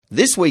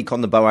This week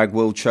on the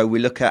Boagworld Show, we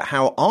look at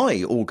how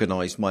I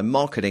organise my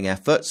marketing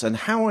efforts and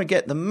how I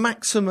get the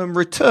maximum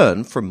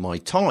return from my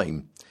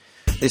time.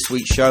 This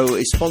week's show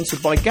is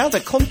sponsored by Gather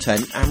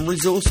Content and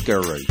Resource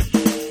Guru.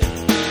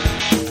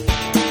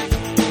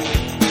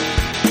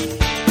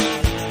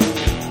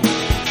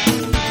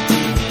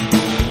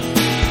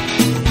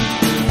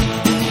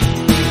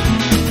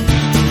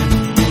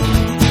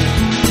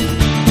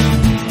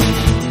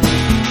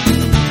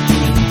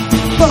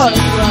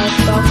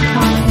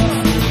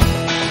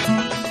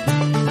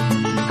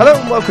 Hello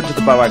and welcome to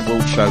the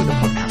Boagworld Show, the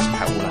podcast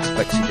about all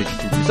aspects of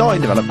digital design,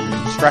 development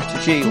and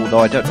strategy, although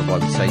I don't know why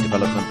we say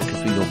development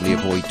because we normally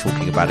avoid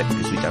talking about it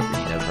because we don't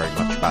really know very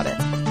much about it.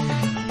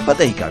 But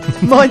there you go.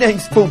 My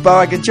name's Paul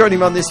Boag and joining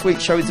me on this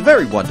week's show is the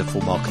very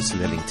wonderful Marcus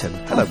Lillington.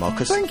 Hello,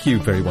 Marcus. Thank you,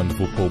 very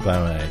wonderful Paul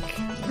Boag.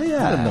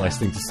 Yeah. What a nice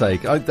thing to say.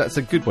 That's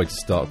a good way to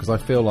start because I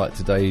feel like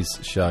today's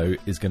show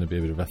is going to be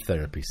a bit of a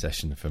therapy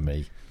session for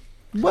me.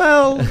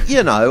 Well,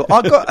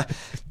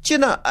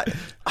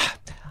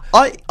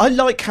 I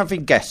like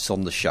having guests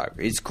on the show.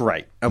 It's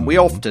great, and we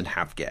often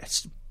have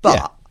guests.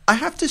 But I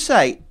have to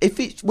say,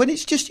 when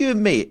it's just you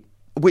and me,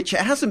 which it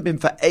hasn't been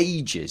for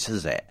ages,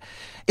 has it?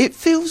 It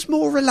feels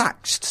more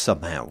relaxed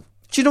somehow.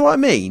 Do you know what I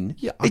mean?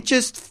 Yeah. It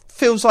just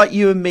feels like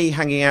you and me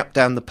hanging out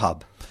down the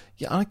pub.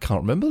 Yeah, I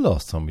can't remember the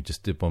last time we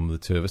just did one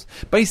with the two of us.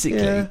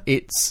 Basically,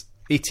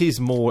 it is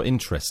more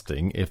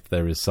interesting if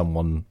there is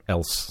someone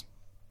else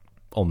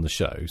on the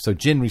show. So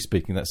generally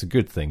speaking, that's a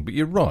good thing. But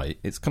you're right.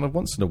 It's kind of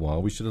once in a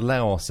while we should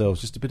allow ourselves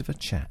just a bit of a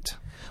chat.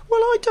 Well,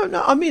 I don't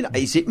know. I mean,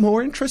 is it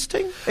more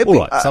interesting?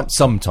 All right.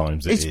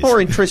 Sometimes it is.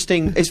 More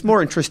interesting. It's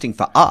more interesting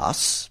for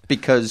us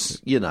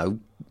because,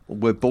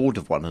 we're bored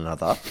of one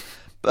another.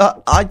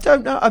 But I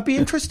don't know. I'd be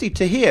interested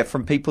to hear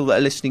from people that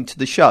are listening to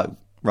the show.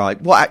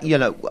 Right. What,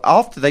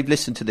 after they've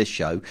listened to this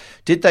show,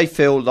 did they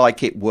feel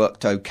like it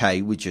worked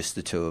okay with just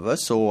the two of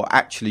us? Or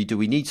actually, do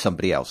we need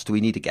somebody else? Do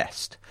we need a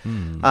guest?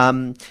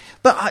 But,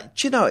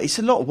 it's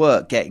a lot of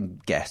work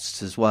getting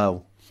guests as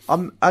well.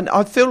 And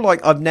I feel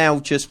like I've now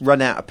just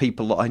run out of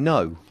people that I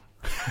know.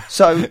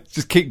 So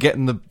just keep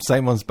getting the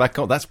same ones back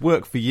on. That's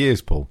worked for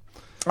years, Paul.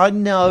 I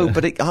know,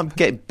 but I'm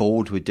getting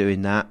bored with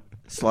doing that.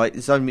 It's like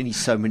there's only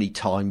so many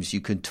times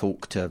you can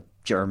talk to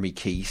Jeremy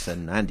Keith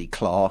and Andy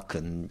Clark,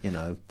 and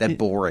they're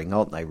boring,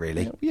 aren't they?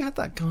 Really? Yeah, we had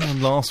that guy on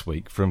last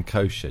week from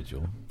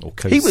Co-Schedule or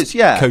he was,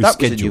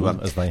 that was a new one.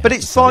 But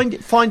it's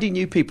finding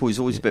new people is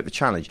always a bit of a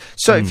challenge.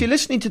 So if you're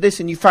listening to this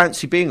and you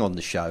fancy being on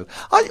the show,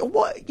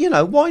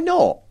 why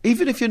not?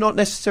 Even if you're not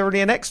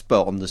necessarily an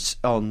expert on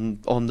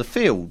the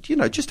field,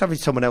 just having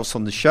someone else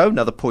on the show,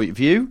 another point of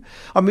view.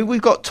 I mean,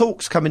 we've got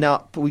talks coming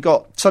up. We've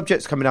got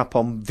subjects coming up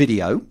on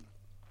video.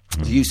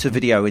 The use of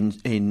video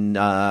in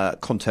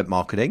content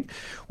marketing.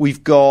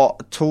 We've got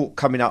a talk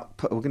coming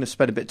up. We're going to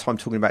spend a bit of time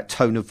talking about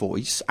tone of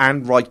voice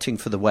and writing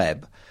for the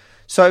web.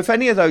 So if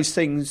any of those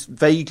things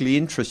vaguely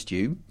interest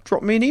you,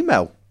 drop me an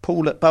email,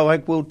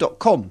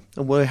 paul@boagworld.com,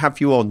 and we'll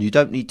have you on. You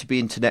don't need to be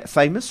internet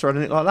famous or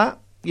anything like that.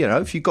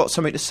 If you've got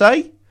something to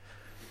say,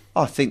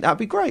 I think that'd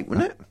be great,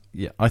 wouldn't it?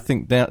 Yeah, I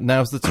think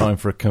now's the time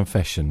for a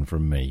confession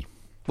from me.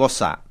 What's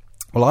that?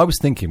 Well, I was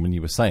thinking when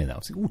you were saying that, I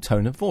was like,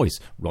 tone of voice,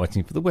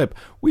 writing for the web.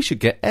 We should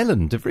get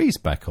Ellen de Vries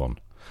back on.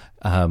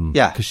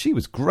 Because she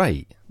was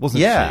great, wasn't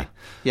she?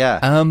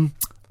 Yeah.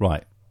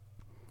 Right.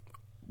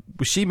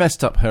 Well, she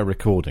messed up her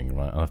recording,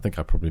 right? I think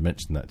I probably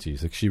mentioned that to you.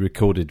 So she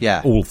recorded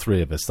all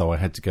three of us, so I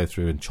had to go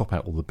through and chop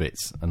out all the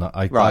bits. And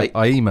I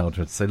emailed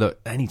her to say,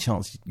 look, any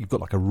chance you've got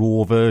like a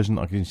raw version?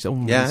 She said,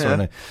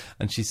 no.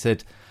 And she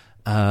said,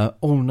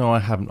 no, I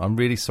haven't. I'm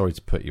really sorry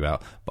to put you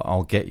out, but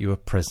I'll get you a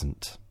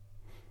present.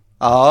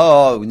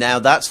 Oh, now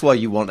that's why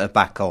you want her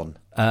back on.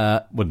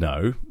 Well,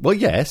 no. Well,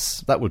 yes,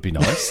 that would be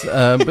nice.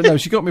 But no,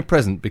 she got me a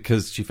present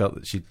because she felt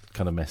that she'd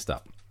kind of messed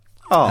up.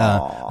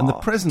 And the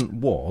present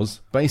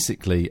was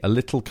basically a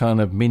little kind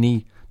of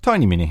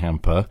tiny mini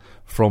hamper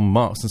from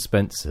Marks and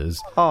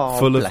Spencer's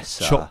full of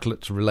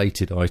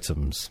chocolate-related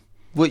items.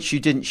 Which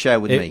you didn't share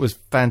with me. It was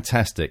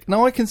fantastic.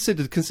 Now, I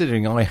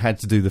considering I had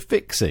to do the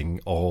fixing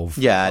of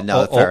fair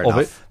enough.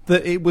 It,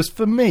 that it was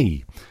for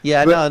me.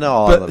 Yeah,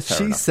 But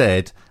she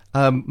said,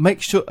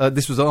 make sure,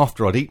 this was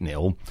after I'd eaten it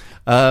all,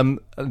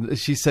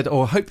 she said,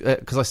 I hope,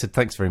 because I said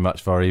thanks very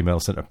much for our email,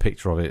 sent her a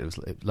picture of it, it was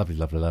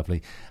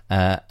lovely,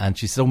 and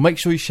she said, make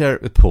sure you share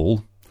it with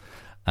Paul,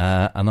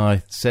 and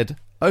I said,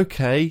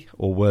 okay,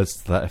 or words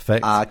to that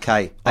effect.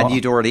 Okay, and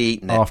you'd already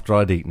eaten it? After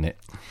I'd eaten it.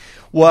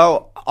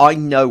 Well, I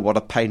know what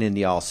a pain in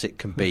the arse it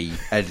can be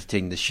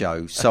editing the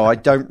show, so I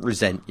don't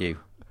resent you.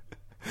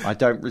 I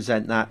don't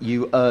resent that.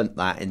 You earned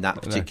that in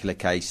that particular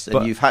case,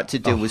 and you've had to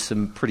deal with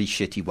some pretty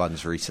shitty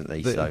ones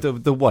recently.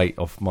 The weight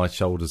off my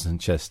shoulders and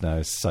chest now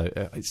is so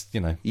it's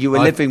you were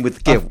living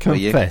with guilt. I've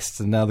confessed,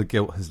 and now the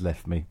guilt has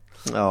left me.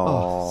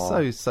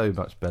 So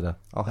much better.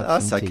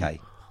 That's okay.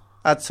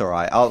 That's all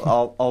right.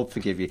 I'll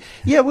forgive you.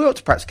 Yeah, we ought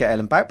to perhaps get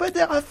Ellen back, but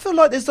I feel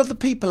like there's other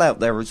people out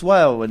there as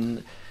well,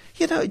 and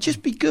it'd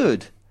just be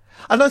good.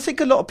 And I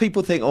think a lot of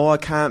people think, I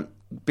can't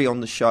be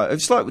on the show.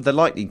 It's like with the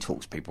lightning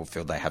talks, people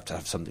feel they have to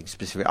have something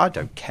specific. I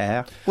don't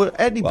care. Well,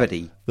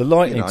 anybody. Well, the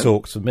lightning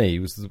talks for me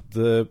was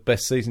the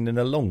best season in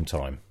a long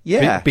time.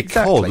 Yeah,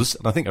 because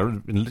and I think,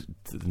 and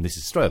this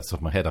is straight off the top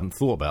of my head, I haven't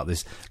thought about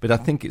this, but I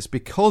think it's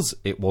because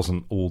it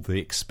wasn't all the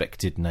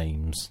expected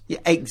names. Yeah,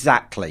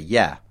 exactly.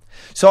 Yeah.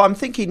 So I'm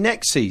thinking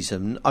next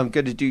season I'm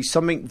going to do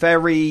something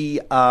very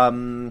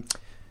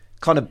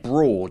kind of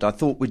broad. I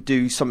thought we'd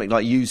do something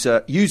like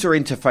user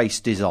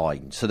interface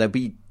design. So there'll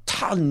be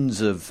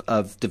tons of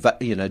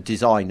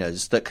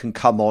designers that can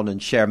come on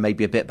and share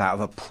maybe a bit about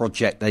a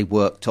project they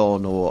worked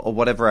on or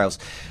whatever else.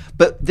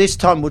 But this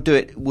time we'll do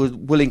it.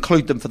 We'll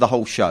include them for the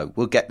whole show.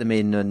 We'll get them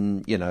in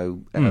and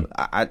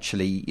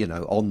actually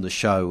on the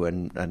show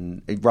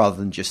and rather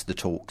than just the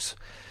talks.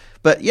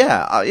 But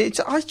yeah, I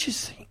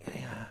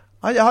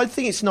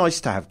think it's nice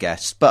to have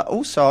guests, but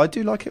also I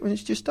do like it when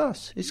it's just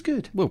us. It's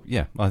good. Well,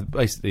 yeah, I'm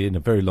basically in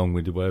a very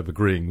long-winded way of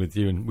agreeing with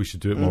you, and we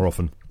should do it more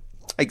often.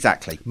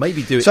 Exactly.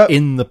 Maybe do it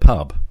in the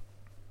pub.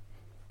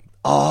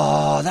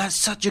 Oh, that's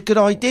such a good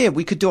idea.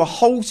 We could do a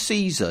whole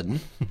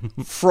season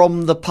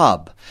from the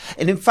pub.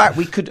 And in fact,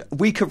 we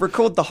could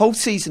record the whole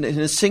season in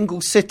a single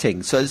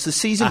sitting. So as the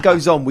season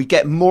goes on, we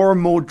get more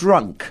and more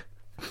drunk.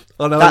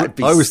 Oh, no,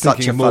 I was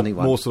thinking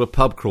more sort of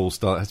pub crawl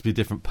style. It has to be a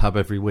different pub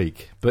every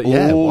week. But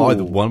yeah,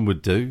 either one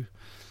would do.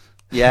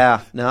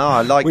 Yeah, no,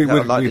 I like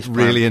that. We'd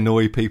really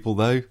annoy people,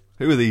 though.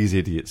 Who are these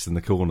idiots in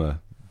the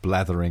corner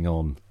blathering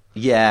on?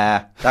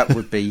 Yeah, that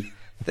would be...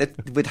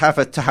 We'd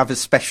have to have a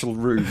special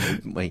room,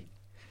 wouldn't we,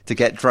 to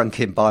get drunk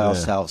in by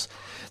ourselves.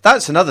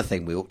 That's another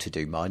thing we ought to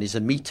do, mine, is a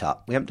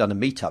meet-up. We haven't done a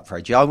meet-up for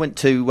ages. I went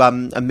to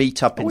a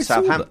meet-up in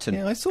Southampton.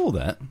 Yeah, I saw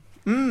that.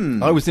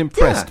 I was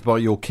impressed by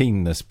your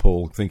keenness,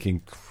 Paul,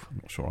 thinking... I'm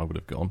not sure I would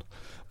have gone,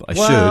 but I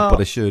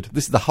should.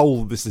 This is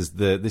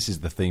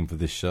the theme for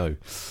this show.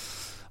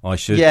 I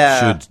should do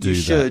that. You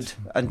should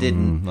and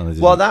didn't. And I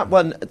didn't. Well,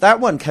 that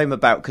one came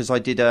about because I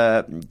did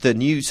the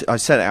news. I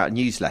sent out a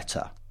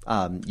newsletter.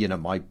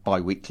 My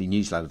bi-weekly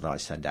newsletter that I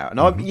send out,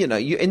 and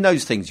in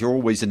those things, you're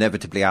always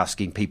inevitably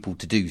asking people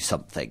to do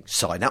something.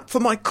 Sign up for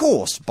my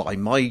course, buy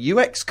my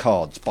UX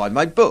cards, buy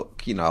my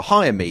book.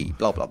 Hire me,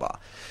 blah blah blah.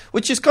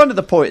 Which is kind of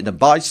the point of them.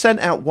 But I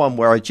sent out one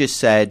where I just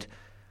said,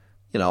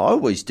 I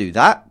always do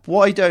that.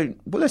 Why don't...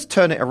 Well, let's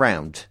turn it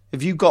around.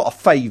 Have you got a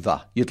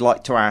favour you'd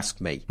like to ask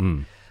me?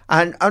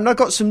 And I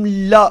got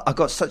I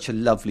got such a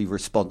lovely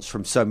response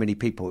from so many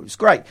people. It was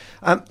great.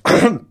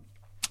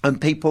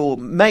 And people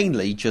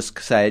mainly just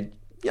said,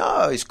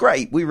 it's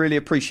great. We really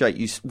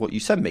appreciate what you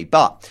send me.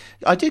 But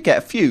I did get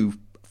a few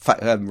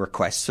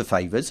requests for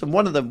favours. And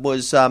one of them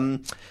was a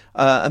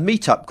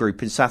meetup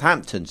group in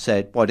Southampton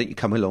said, why don't you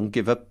come along and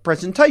give a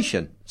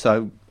presentation?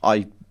 So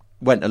I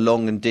went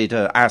along and did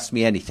Ask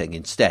Me Anything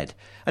instead.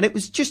 And it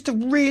was just a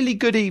really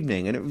good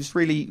evening, and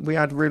we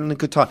had a really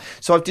good time.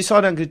 So I've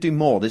decided I'm going to do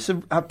more.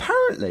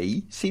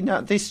 Apparently,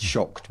 now this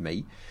shocked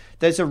me,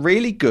 there's a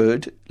really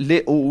good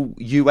little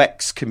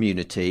UX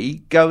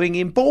community going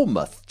in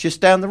Bournemouth,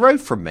 just down the road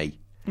from me.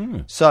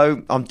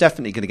 So I'm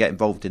definitely going to get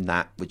involved in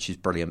that, which is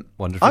brilliant.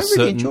 Wonder if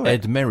certain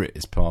Ed Merritt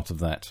is part of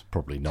that.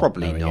 Probably not.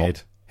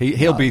 Ed.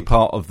 He'll be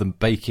part of the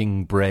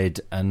baking bread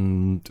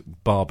and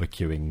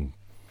barbecuing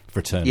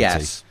fraternity.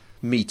 Yes.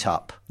 Meet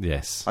up.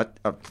 Yes.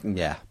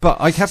 Yeah. But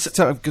I have to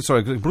tell...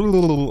 Sorry,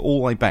 all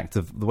the way back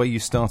to the way you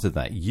started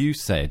that. You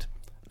said,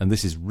 and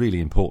this is really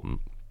important,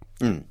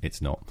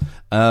 it's not,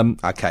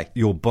 okay,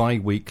 your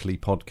bi-weekly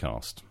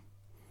podcast.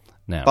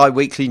 Now,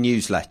 bi-weekly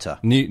newsletter.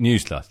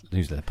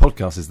 Newsletter.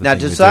 Podcast is the now,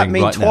 thing does that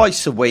mean right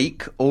twice a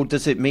week, or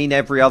does it mean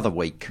every other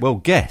week? Well,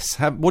 guess.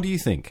 What do you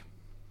think?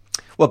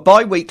 Well,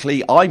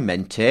 bi-weekly, I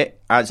meant it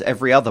as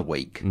every other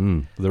week.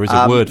 There is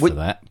a word for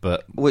that,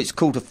 but... Well, it's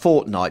called a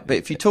fortnight. But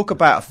if you talk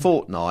about a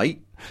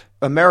fortnight,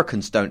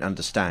 Americans don't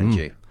understand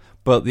you.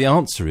 But the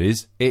answer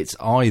is, it's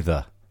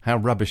either. How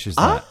rubbish is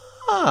that?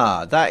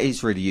 That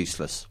is really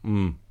useless.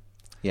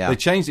 Yeah. They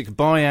changed it.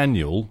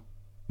 Biannual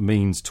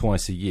means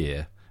twice a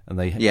year.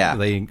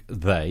 And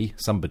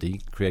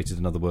somebody created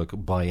another word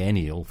called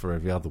biennial for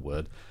every other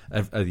word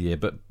of the year.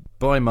 But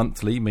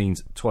bi-monthly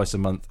means twice a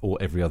month or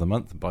every other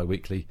month.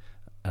 Bi-weekly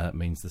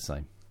means the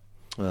same.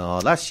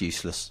 Oh, that's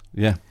useless.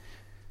 Yeah.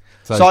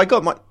 So I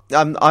got my...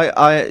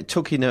 I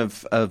talking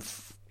of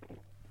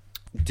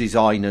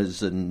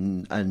designers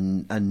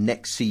and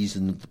next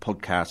season of the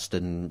podcast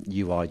and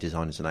UI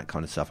designers and that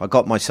kind of stuff, I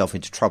got myself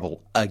into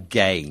trouble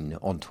again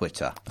on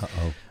Twitter.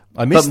 Uh-oh.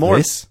 I missed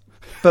this.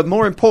 But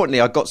more importantly,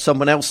 I got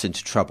someone else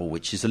into trouble,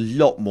 which is a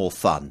lot more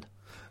fun.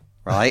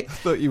 Right? I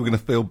thought you were going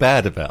to feel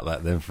bad about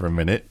that then for a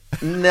minute.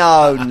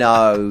 No,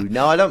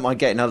 I don't mind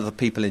getting other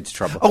people into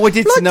trouble. Oh, I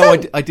did.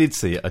 I did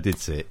see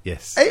it.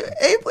 Yes.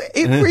 It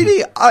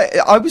really.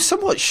 I was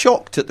somewhat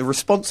shocked at the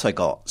response I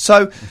got.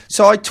 So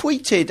I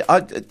tweeted.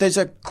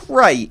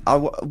 I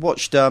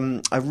watched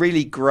a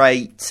really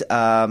great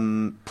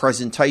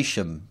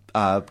presentation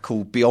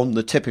called "Beyond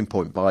the Tipping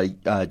Point" by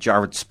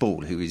Jared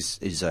Spool, who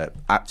is an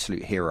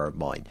absolute hero of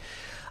mine.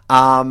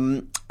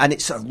 And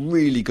it's a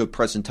really good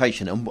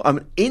presentation.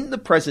 And in the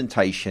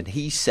presentation,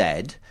 he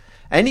said,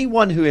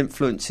 anyone who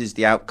influences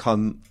the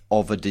outcome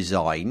of a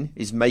design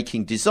is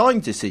making design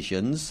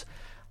decisions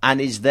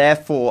and is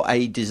therefore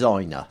a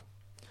designer.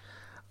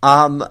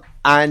 And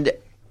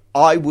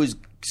I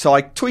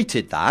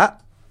tweeted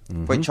that,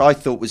 which I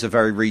thought was a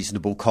very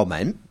reasonable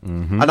comment,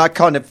 and I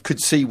kind of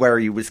could see where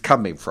he was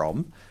coming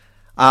from.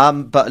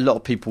 But a lot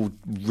of people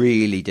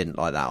really didn't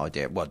like that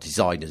idea. Well,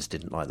 designers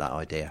didn't like that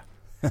idea.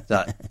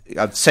 That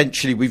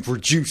essentially we've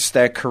reduced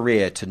their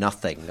career to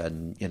nothing,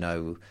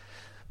 and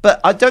But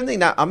I don't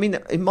think that. I mean,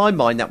 in my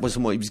mind, that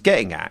wasn't what he was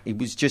getting at. He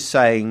was just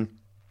saying,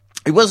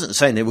 he wasn't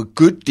saying they were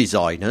good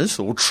designers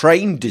or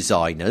trained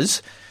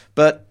designers.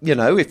 But,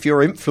 if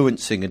you're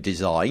influencing a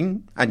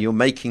design and you're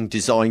making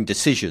design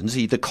decisions,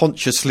 either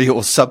consciously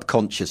or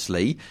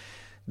subconsciously,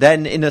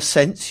 then in a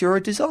sense you're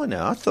a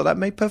designer. I thought that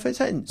made perfect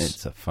sense.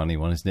 It's a funny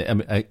one, isn't it? I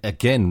mean,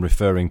 again,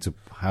 referring to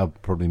how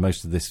probably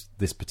most of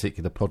this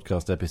particular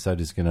podcast episode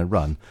is going to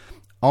run,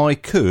 I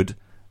could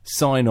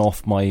sign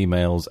off my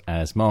emails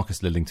as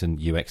Marcus Lillington,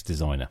 UX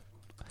designer.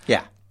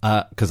 Yeah.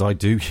 Because I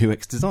do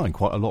UX design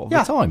quite a lot of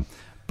the time.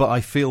 But I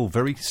feel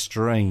very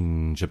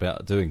strange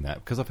about doing that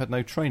because I've had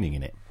no training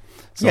in it.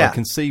 So I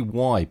can see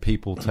why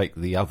people take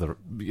the other,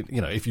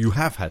 if you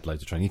have had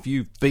loads of training, if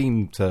you've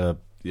been to,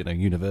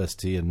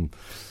 university and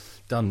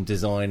done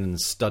design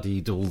and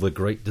studied all the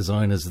great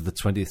designers of the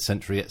 20th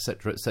century,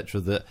 etc.,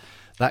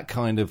 that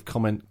kind of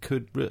comment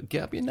could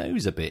get up your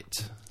nose a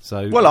bit.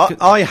 So, well,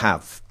 I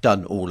have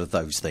done all of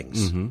those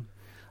things,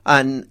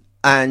 and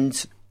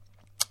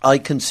I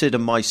consider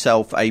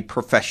myself a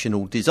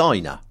professional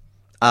designer,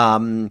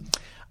 but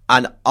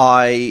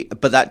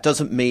that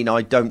doesn't mean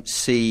I don't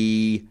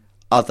see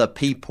other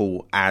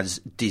people as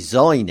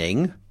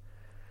designing,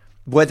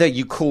 whether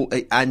you call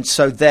it, and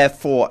so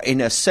therefore,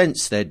 in a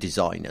sense, they're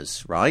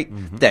designers, right?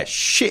 They're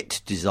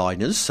shit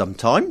designers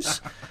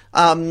sometimes.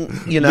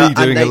 Me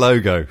doing a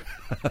logo.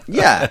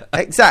 Yeah,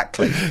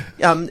 exactly.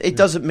 It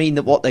doesn't mean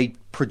that what they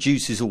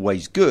produce is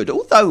always good,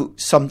 although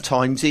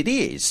sometimes it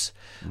is.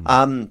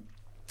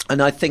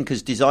 And I think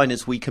as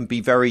designers, we can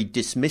be very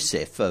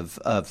dismissive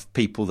of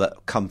people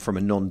that come from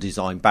a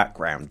non-design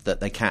background, that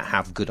they can't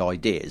have good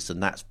ideas,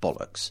 and that's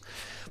bollocks.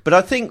 But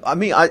I think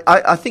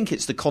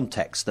it's the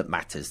context that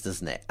matters,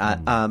 doesn't it?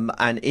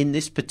 And in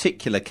this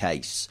particular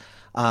case,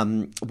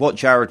 what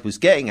Jared was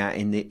getting at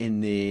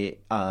in the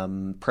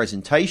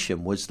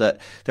presentation was that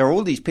there are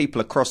all these people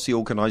across the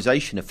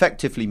organisation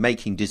effectively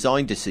making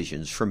design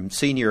decisions, from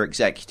senior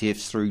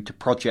executives through to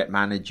project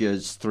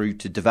managers through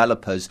to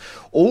developers,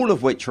 all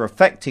of which are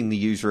affecting the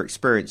user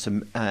experience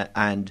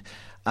and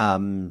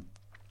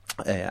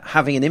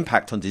having an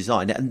impact on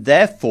design. And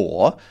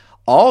therefore,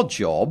 our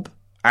job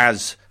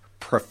as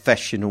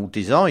professional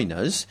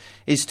designers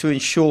is to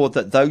ensure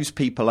that those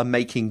people are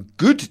making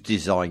good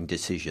design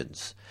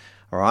decisions.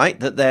 All right,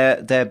 that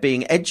they're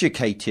being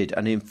educated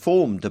and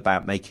informed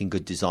about making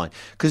good design.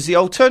 Because the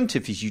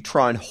alternative is you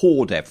try and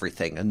hoard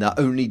everything and that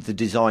only the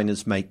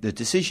designers make the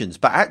decisions.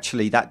 But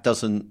actually that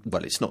doesn't,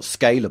 well, it's not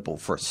scalable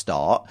for a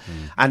start.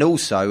 And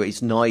also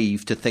it's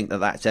naive to think that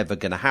that's ever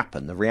going to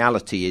happen. The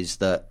reality is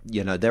that,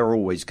 there are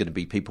always going to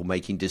be people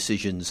making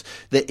decisions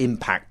that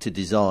impact a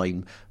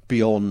design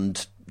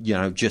beyond,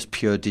 just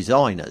pure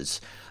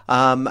designers.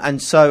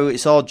 And so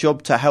it's our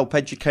job to help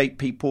educate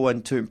people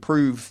and to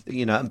improve,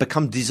 and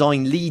become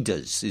design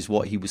leaders is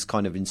what he was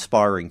kind of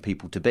inspiring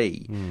people to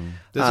be.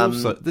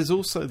 There's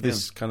also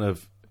this kind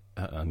of,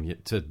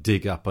 to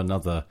dig up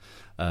another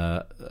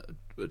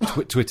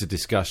Twitter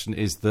discussion,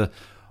 is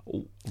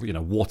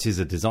what is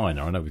a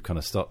designer? I know we've kind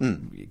of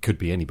it could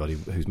be anybody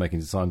who's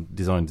making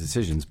design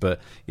decisions, but,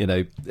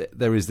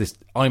 there is this,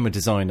 I'm a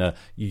designer,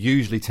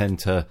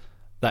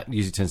 that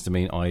usually tends to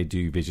mean I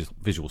do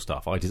visual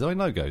stuff. I design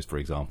logos, for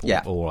example,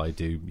 or I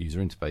do user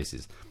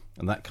interfaces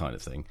and that kind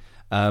of thing.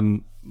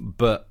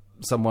 But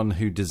someone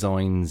who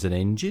designs an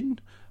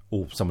engine,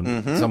 or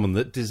someone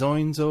that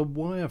designs a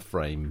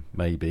wireframe,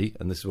 maybe,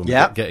 and this is when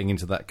we're getting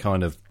into that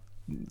kind of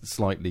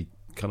slightly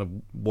kind of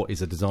what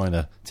is a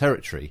designer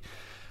territory.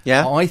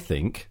 Yeah, I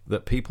think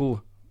that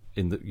people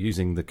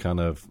using the kind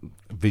of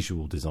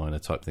visual designer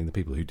type thing, the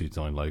people who do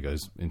design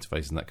logos,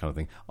 interfaces and that kind of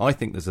thing, I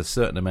think there's a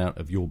certain amount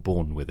of you're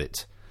born with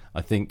it.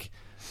 I think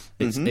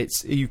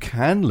it's you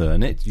can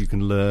learn it. You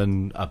can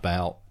learn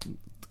about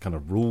kind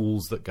of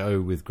rules that go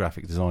with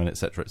graphic design,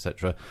 etc.,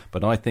 etc.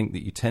 But I think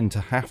that you tend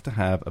to have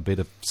a bit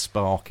of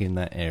spark in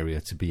that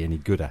area to be any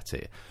good at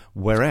it.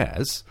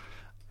 Whereas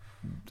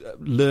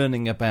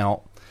learning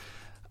about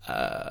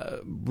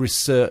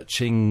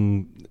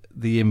researching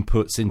the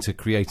inputs into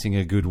creating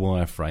a good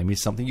wireframe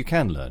is something you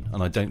can learn,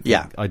 and I don't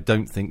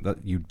think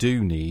that you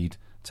do need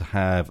to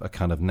have a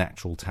kind of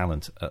natural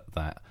talent at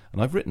that.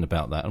 And I've written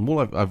about that, and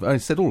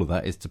I've said all of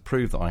that is to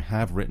prove that I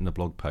have written a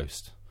blog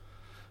post.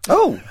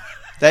 Oh,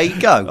 there you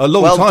go. A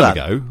long time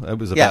ago. It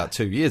was about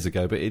 2 years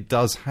ago, but it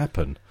does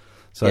happen.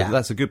 So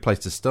that's a good place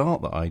to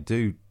start, that I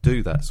do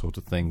that sort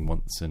of thing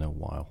once in a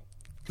while.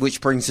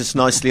 Which brings us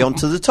nicely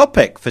onto the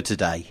topic for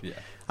today.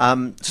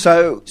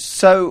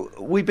 So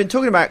we've been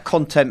talking about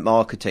content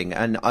marketing,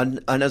 and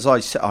as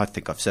I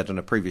think I've said on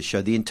a previous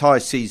show, the entire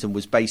season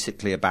was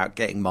basically about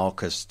getting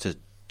Marcus to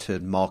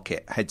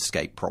market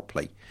Headscape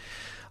properly.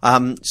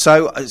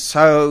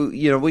 So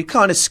we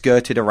kind of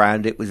skirted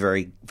around it with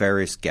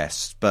various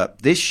guests,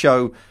 but this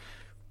show,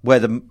 where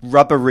the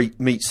rubber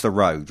meets the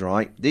road,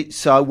 right?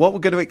 So what we're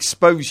going to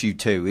expose you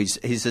to is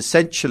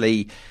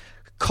essentially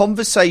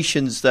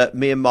conversations that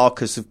me and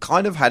Marcus have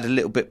kind of had a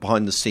little bit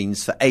behind the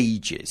scenes for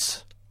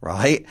ages,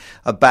 right?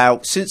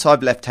 About, since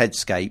I've left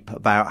Headscape,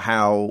 about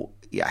how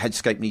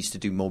Headscape needs to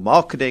do more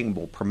marketing,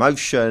 more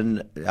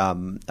promotion,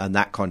 and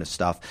that kind of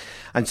stuff.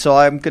 And so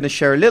I'm going to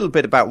share a little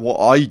bit about what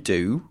I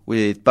do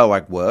with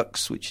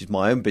Boagworks, which is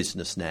my own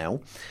business now,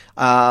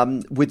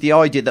 with the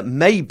idea that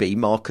maybe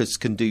Marcus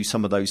can do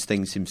some of those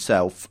things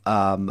himself,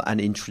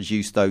 and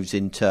introduce those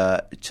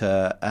into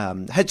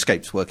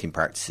Headscape's working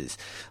practices.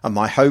 And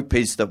my hope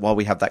is that while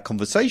we have that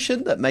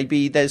conversation, that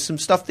maybe there's some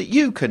stuff that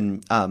you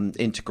can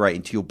integrate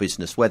into your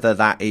business, whether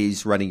that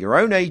is running your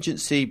own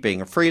agency,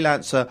 being a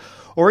freelancer,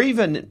 or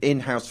even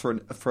in-house for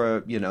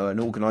an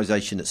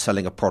organisation that's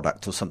selling a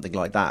product or something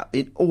like that.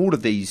 All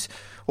of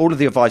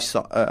the advice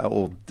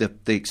or the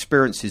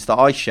experiences that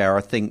I share,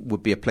 I think,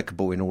 would be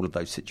applicable in all of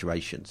those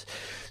situations.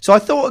 So I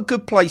thought a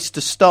good place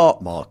to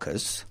start,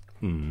 Marcus,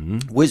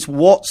 was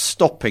what's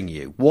stopping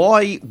you?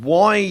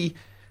 Why?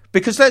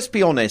 Because let's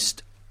be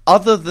honest,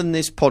 other than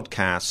this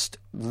podcast,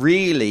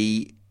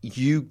 really,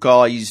 you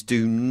guys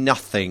do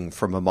nothing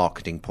from a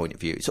marketing point of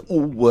view. It's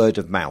all word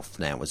of mouth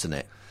now, isn't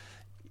it?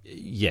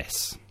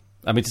 Yes.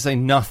 I mean, to say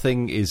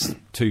nothing is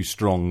too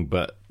strong,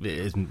 but it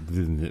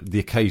isn't the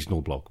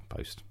occasional blog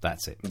post.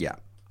 That's it. Yeah.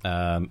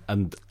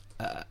 And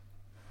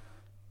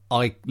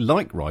I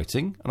like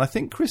writing, and I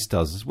think Chris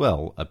does as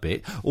well a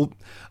bit.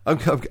 I'm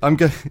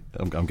going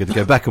to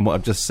go back on what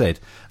I've just said.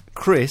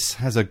 Chris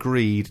has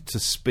agreed to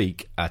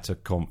speak at a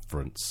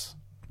conference.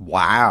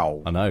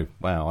 Wow. I know.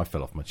 Wow, I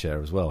fell off my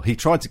chair as well. He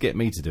tried to get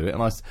me to do it,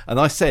 and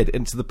I said,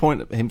 and to the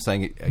point of him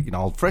saying,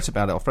 I'll fret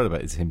about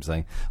it, is him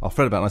saying, I'll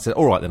fret about it, and I said,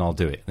 all right, then I'll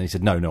do it. And he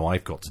said, no,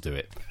 I've got to do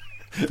it.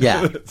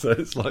 Yeah. so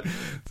it's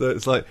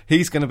like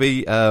he's going to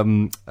be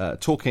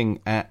talking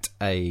at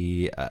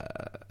a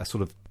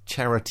sort of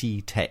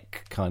charity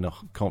tech kind of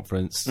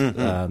conference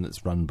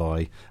that's run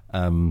by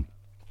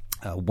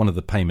one of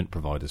the payment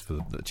providers for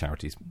the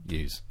charities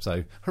use.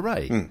 So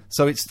hooray!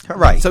 So it's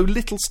hooray. So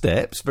little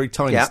steps, very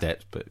tiny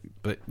steps,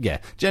 but yeah.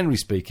 Generally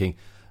speaking,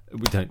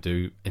 we don't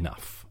do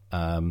enough.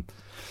 And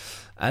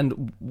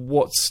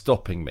what's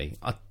stopping me?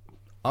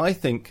 I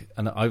think,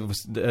 and I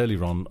was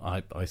earlier on,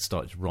 I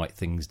started to write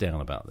things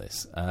down about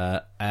this,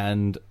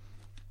 and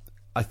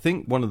I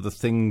think one of the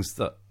things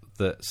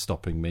that's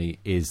stopping me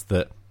is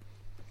that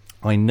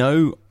I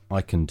know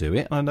I can do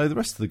it, and I know the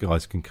rest of the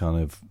guys can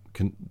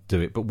do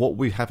it, but what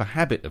we have a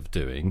habit of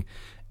doing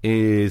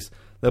is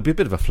there'll be a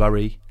bit of a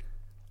flurry,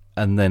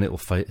 and then it'll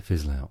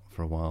fizzle out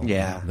for a while.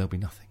 Yeah, there'll be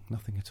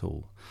nothing at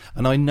all,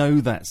 and I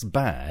know that's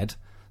bad,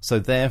 so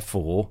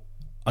therefore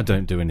I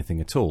don't do anything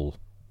at all.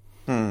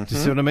 Do you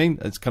see what I mean?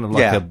 It's kind of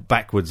like a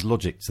backwards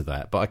logic to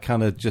that, but I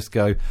kind of just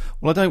go,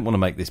 well, I don't want to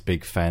make this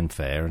big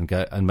fanfare and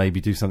go and maybe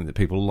do something that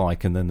people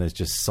like, and then there's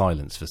just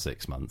silence for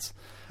 6 months.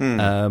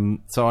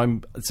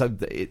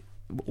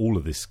 All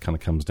of this kind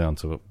of comes down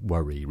to a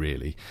worry,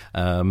 really.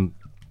 But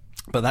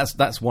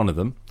that's one of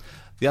them.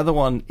 The other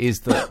one is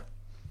that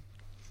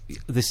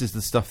this is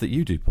the stuff that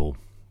you do, Paul.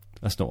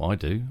 That's not what I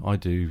do. I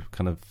do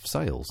kind of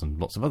sales and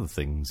lots of other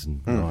things.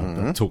 And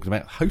I'm talking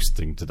about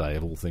hosting today,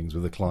 of all things,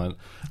 with a client.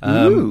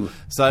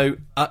 So,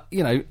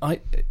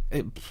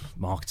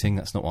 marketing,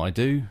 that's not what I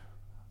do.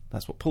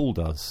 That's what Paul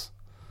does.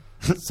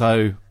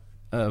 So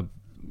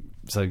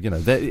it's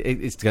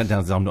going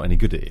down to I'm not any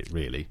good at it,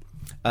 really.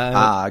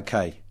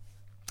 Okay.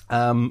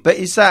 But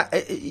is that?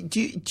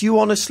 Do you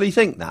honestly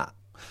think that,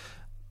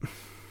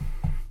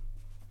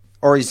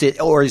 or is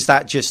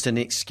that just an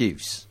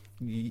excuse?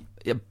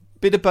 A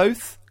bit of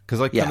both, because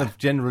I kind of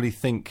generally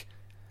think,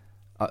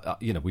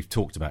 we've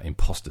talked about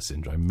imposter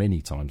syndrome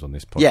many times on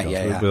this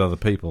podcast with other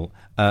people,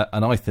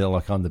 and I feel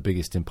like I'm the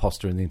biggest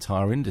imposter in the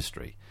entire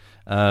industry.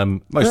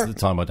 Most of the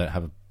time, I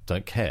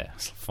don't care.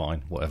 It's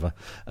fine, whatever.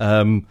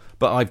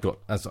 But I've got,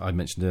 as I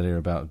mentioned earlier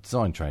about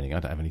design training, I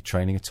don't have any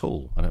training at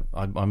all.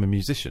 I'm a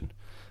musician.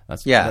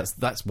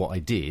 That's what I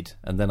did,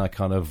 and then I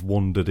kind of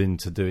wandered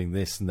into doing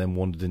this, and then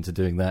wandered into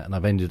doing that, and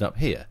I've ended up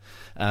here.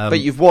 But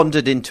you've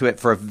wandered into it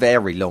for a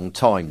very long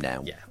time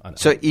now. Yeah, I know.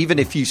 So even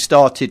if you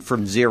started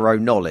from zero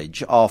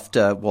knowledge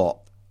after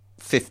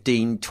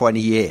 15, 20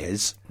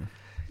 years,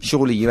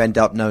 surely you end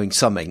up knowing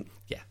something.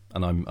 Yeah,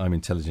 and I'm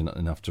intelligent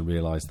enough to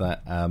realise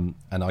that, and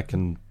I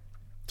can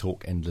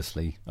talk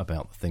endlessly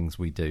about the things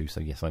we do, so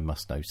yes, I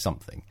must know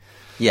something.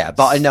 Yeah,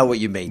 but I know what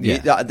you mean.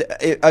 Yeah.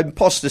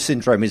 Imposter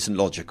syndrome isn't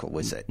logical,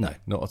 is it? No,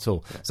 not at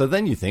all. So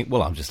then you think,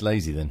 well, I'm just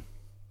lazy then.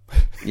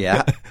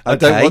 Yeah. I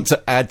don't want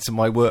to add to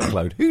my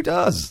workload. Who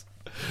does?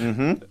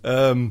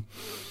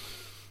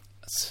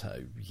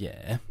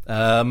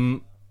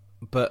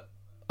 But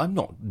I'm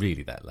not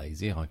really that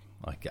lazy. I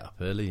I get up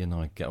early and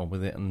I get on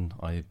with it, and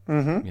I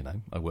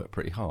work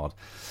pretty hard.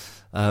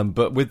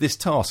 But with this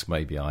task,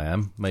 maybe I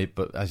am.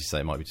 But as you say,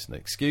 it might be just an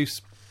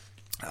excuse.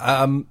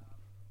 What's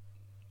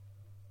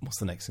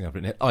the next thing I've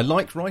written here? I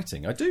like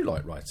writing. I do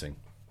like writing,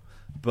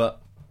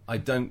 but I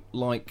don't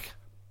like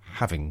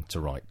having to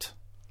write.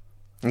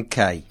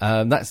 Okay.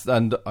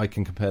 And I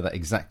can compare that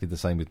exactly the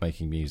same with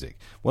making music.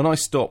 When I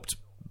stopped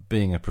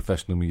being a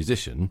professional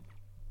musician,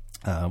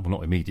 well,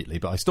 not immediately,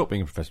 but I stopped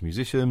being a professional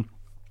musician.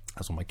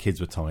 That's when my kids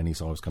were tiny,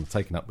 so I was kind of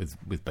taken up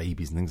with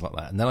babies and things like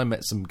that. And then I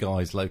met some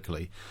guys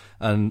locally,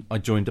 and I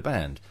joined a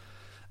band.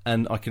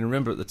 And I can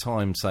remember at the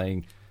time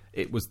saying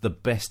it was the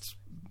best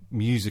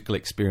musical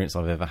experience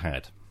I've ever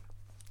had.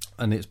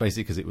 And it's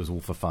basically because it was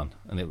all for fun,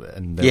 and there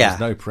was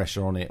no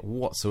pressure on it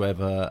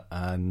whatsoever,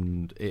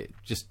 and it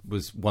just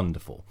was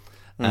wonderful.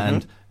 Mm-hmm.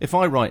 And if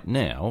I write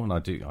now, and I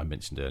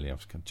mentioned earlier, I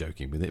was kind of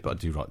joking with it, but I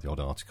do write the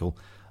odd article,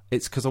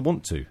 it's because I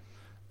want to.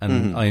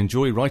 And I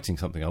enjoy writing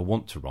something I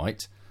want to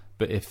write.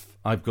 But if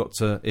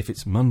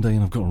it's Monday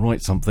and I've got to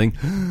write something,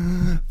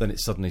 then it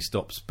suddenly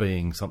stops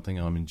being something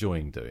I'm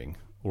enjoying doing.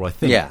 Or I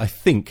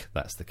think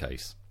that's the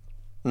case.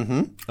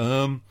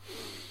 Mm-hmm.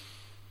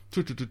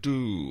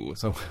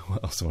 So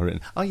what else have I written?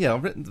 Oh yeah,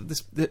 I've written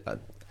this, and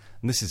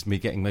this is me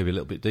getting maybe a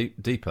little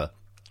bit deeper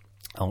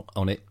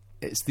on it.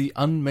 It's the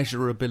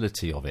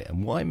unmeasurability of it,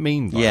 and what I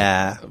mean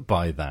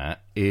by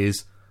that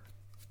is,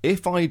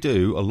 if I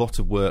do a lot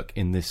of work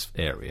in this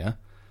area,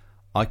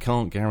 I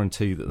can't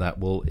guarantee that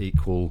will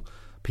equal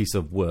piece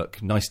of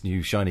work. Nice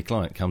new shiny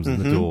client comes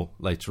in the door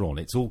later on.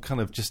 It's all kind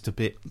of just a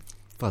bit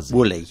fuzzy,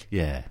 woolly.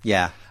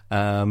 Yeah.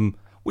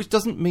 Which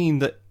doesn't mean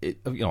that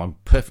I'm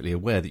perfectly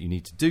aware that you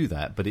need to do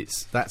that, but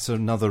that's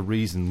another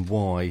reason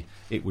why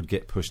it would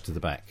get pushed to the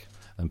back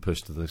and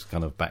pushed to this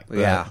kind of back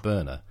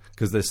burner,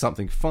 because there's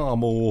something far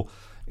more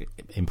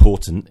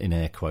important, in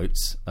air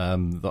quotes,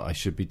 that I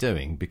should be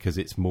doing, because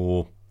it's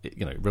more, it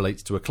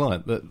relates to a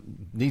client that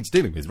needs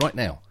dealing with right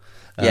now.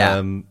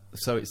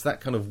 So it's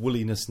that kind of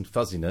woolliness and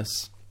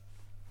fuzziness.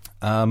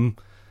 And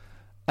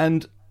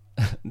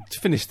to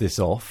finish this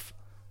off,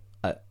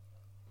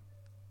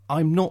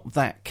 I'm not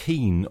that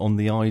keen on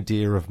the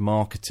idea of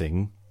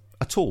marketing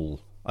at all.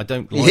 I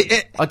don't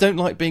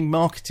like being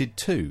marketed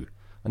to.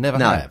 I never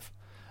have.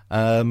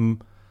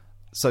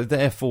 So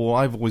therefore,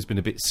 I've always been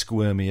a bit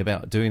squirmy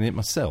about doing it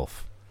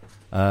myself.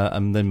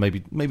 And then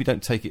maybe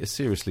don't take it as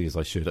seriously as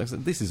I should.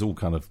 This is all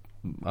kind of,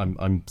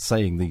 I'm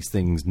saying these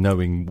things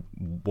knowing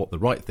what the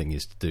right thing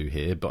is to do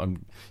here, but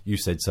you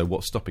said so.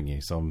 What's stopping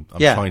you? So I'm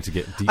trying to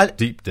get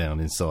deep down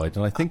inside,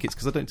 and I think it's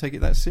because I don't take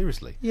it that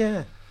seriously.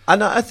 Yeah.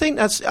 And I think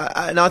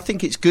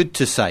it's good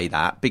to say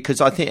that,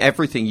 because I think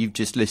everything you've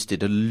just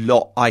listed,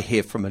 I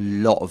hear from a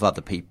lot of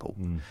other people.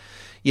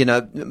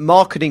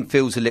 Marketing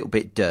feels a little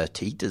bit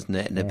dirty, doesn't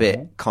it? And a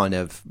bit kind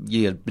of,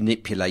 you're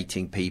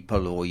manipulating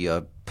people, or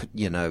you're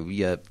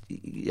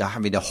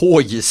having to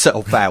whore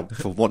yourself out,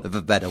 for want of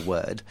a better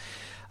word.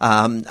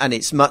 And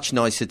it's much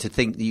nicer to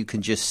think that you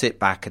can just sit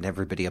back and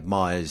everybody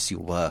admires your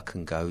work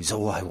and goes,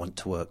 "Oh, I want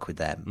to work with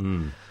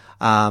them."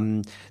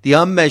 The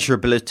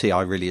unmeasurability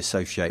I really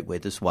associate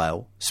with as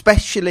well,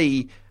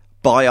 especially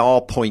by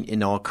our point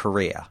in our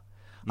career.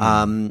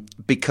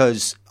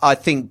 Because I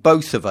think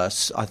both of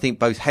us,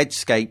 both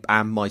Headscape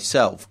and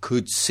myself,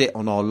 could sit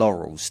on our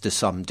laurels to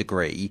some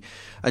degree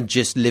and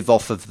just live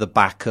off of the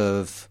back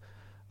of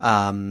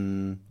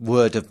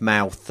word of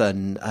mouth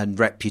and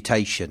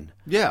reputation.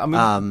 Yeah,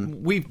 I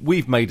mean,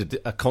 we've made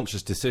a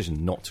conscious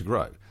decision not to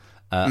grow,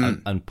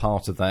 and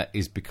part of that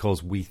is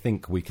because we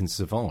think we can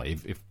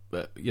survive if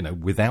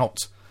without.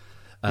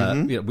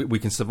 We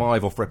can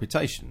survive off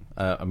reputation.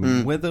 I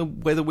mean, whether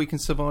we can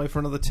survive for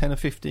another 10 or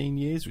 15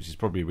 years, which is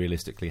probably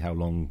realistically how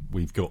long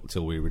we've got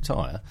till we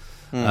retire,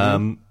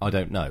 I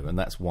don't know, and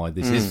that's why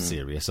this is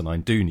serious, and I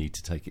do need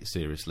to take it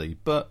seriously.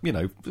 But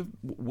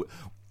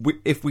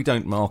if we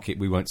don't market,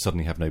 we won't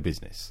suddenly have no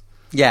business.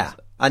 Yeah.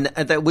 And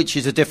which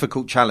is a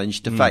difficult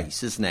challenge to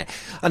face, isn't it?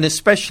 And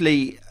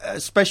especially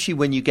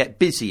when you get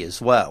busy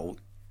as well,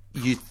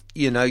 you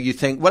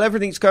think, well,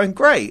 everything's going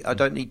great, I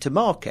don't need to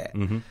market.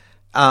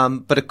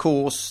 But of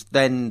course,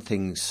 then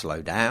things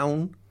slow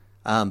down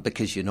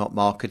because you're not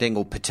marketing,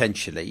 or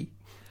potentially.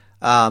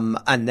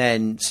 And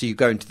then, so you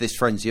go into this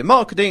frenzy of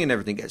marketing and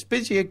everything gets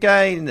busy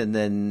again, and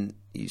then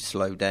you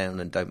slow down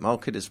and don't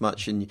market as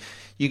much, and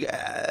you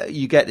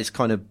get this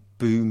kind of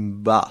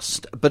boom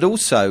bust. But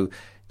also,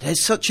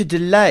 there's such a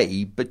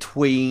delay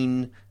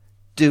between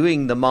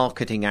doing the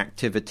marketing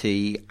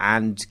activity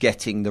and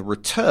getting the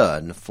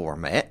return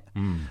from it.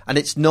 And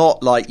it's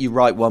not like you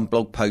write one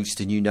blog post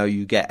and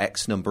you get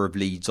X number of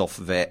leads off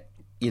of it.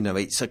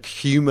 It's a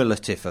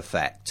cumulative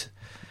effect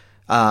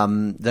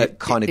that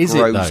kind of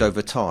grows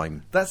over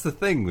time. That's the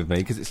thing with me,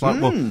 because it's like,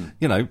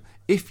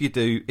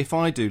 if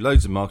I do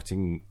loads of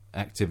marketing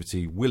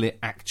activity, will it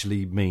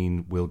actually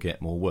mean we'll get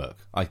more work?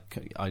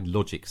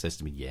 Logic says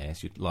to me,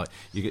 yes.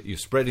 You're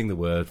spreading the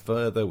word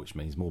further, which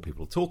means more people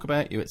will talk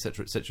about you,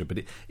 etc., etc.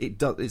 But it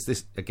does. It's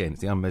this again.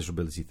 It's the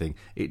unmeasurability thing.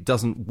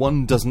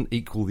 One doesn't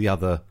equal the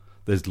other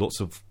there's lots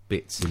of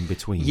bits in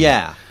between.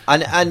 Yeah,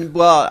 and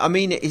well, I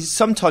mean,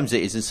 sometimes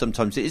it is and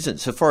sometimes it isn't.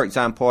 So, for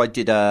example, I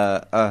did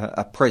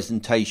a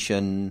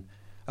presentation,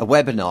 a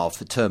webinar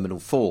for Terminal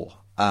 4,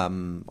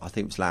 I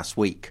think it was last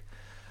week,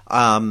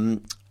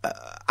 and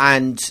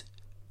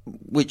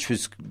which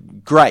was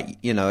great.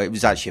 You know, it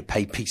was actually a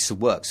paid piece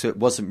of work, so it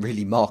wasn't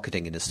really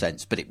marketing in a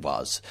sense, but it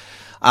was.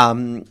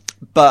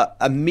 But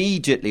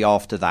immediately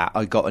after that,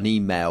 I got an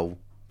email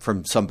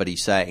from somebody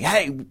saying,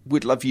 "Hey,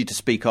 we'd love you to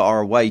speak at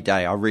our away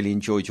day. I really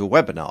enjoyed your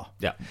webinar."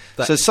 Yeah.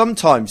 So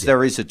sometimes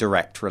there is a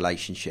direct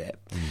relationship,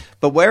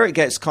 but where it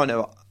gets kind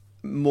of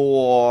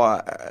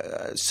more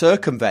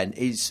circumvent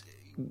is,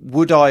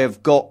 would I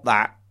have got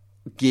that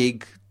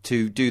gig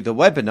to do the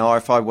webinar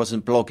if I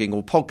wasn't blogging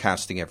or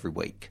podcasting every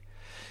week?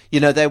 You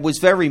know, there was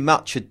very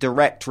much a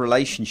direct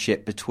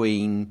relationship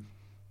between,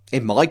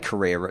 in my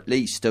career at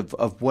least,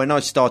 of when I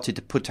started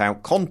to put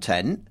out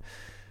content.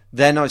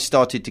 Then I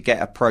started to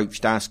get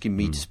approached asking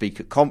me to speak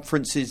at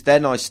conferences.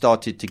 Then I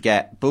started to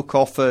get book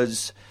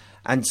offers.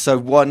 And so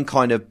one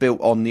kind of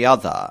built on the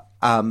other.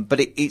 But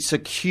it's a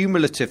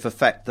cumulative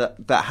effect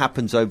that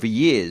happens over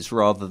years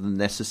rather than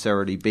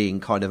necessarily being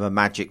kind of a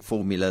magic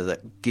formula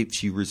that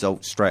gives you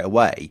results straight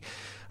away.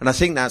 And I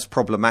think that's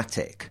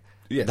problematic,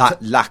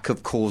 that lack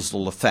of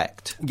causal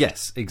effect.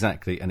 Yes,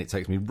 exactly. And it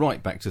takes me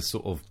right back to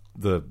sort of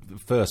the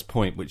first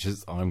point, which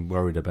is I'm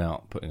worried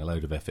about putting a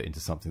load of effort into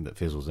something that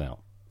fizzles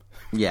out.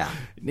 Yeah,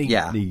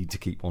 need to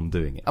keep on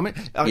doing it. I mean,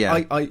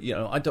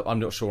 I'm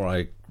not sure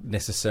I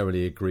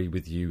necessarily agree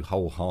with you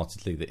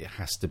wholeheartedly that it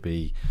has to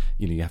be,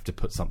 you have to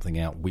put something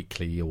out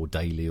weekly or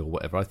daily or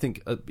whatever. I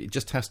think it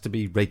just has to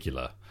be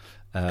regular.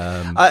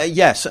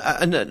 Yes,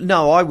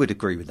 no, I would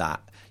agree with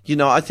that.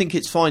 I think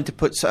it's fine to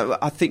put. So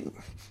I think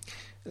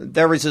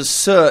there is a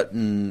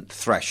certain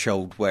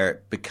threshold where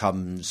it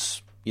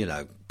becomes,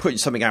 putting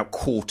something out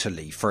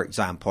quarterly, for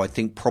example, I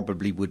think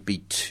probably would be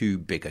too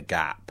big a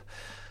gap.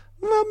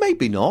 Well,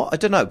 maybe not. I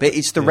don't know. But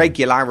it's the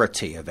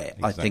regularity of it,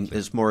 exactly. I think,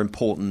 that's more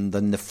important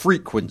than the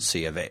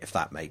frequency of it, if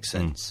that makes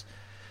sense.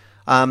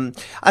 And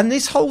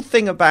this whole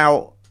thing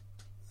about,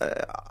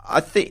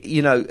 I think,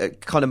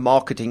 kind of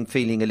marketing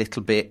feeling a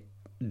little bit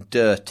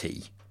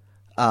dirty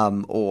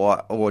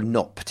or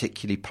not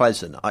particularly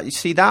pleasant. You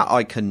see, that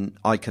I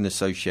can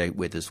associate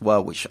with as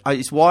well, which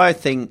is why I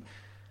think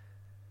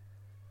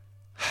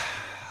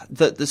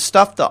that the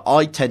stuff that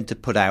I tend to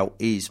put out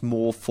is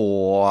more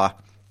for...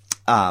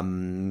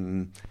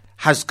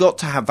 has got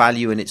to have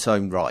value in its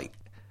own right.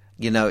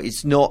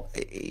 It's not.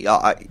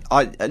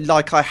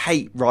 I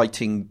hate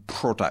writing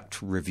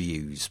product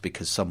reviews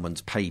because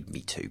someone's paid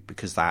me to,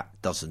 because that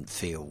doesn't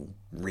feel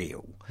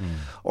real.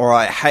 Or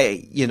I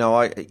hate.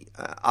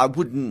 I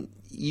wouldn't.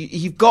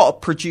 You've got to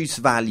produce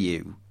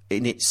value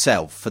in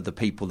itself for the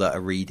people that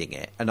are reading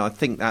it, and I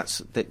think that's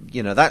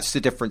the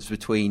difference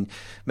between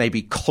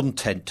maybe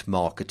content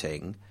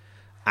marketing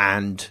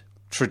and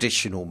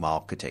traditional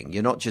marketing.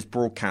 You're not just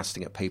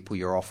broadcasting at people,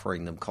 you're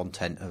offering them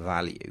content of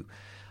value.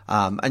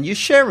 And you're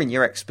sharing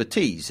your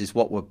expertise is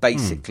what we're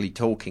basically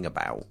talking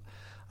about.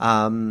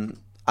 And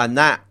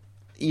that,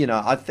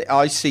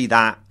 I see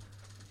that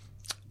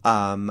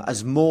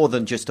as more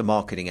than just a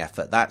marketing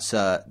effort. That's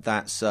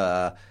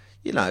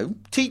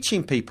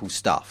teaching people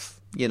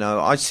stuff.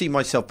 I see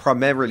myself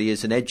primarily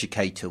as an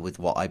educator with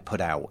what I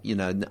put out,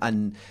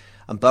 and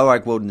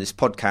Boagworld and this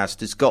podcast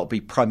has got to be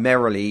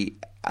primarily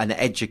an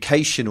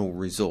educational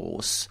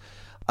resource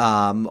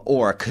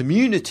or a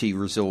community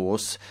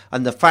resource,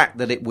 and the fact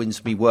that it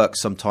wins me work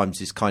sometimes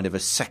is kind of a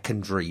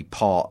secondary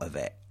part of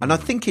it. And I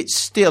think it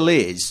still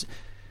is,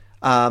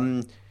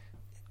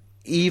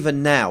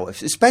 even now,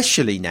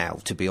 especially now,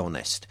 to be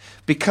honest,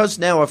 because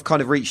now I've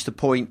kind of reached the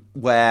point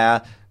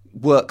where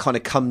work kind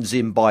of comes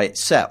in by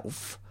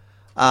itself.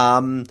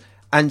 And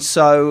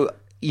so...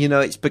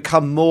 it's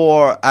become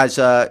more as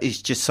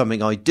it's just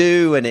something I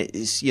do, and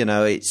it's,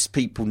 it's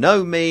people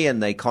know me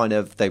and they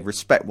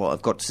respect what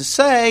I've got to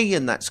say,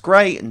 and that's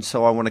great. And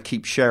so I want to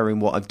keep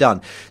sharing what I've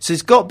done. So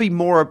there's got to be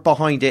more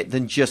behind it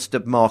than just a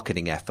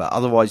marketing effort.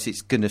 Otherwise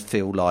it's going to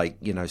feel like,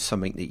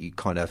 something that you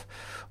kind of,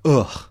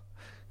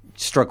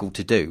 struggle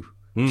to do.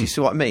 Do you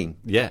see what I mean?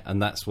 Yeah.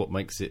 And that's what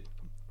makes it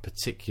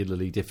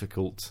particularly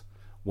difficult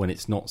when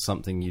it's not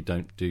something you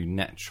don't do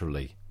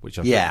naturally. Which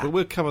I think, but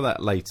we'll cover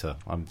that later.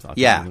 I think we're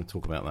going to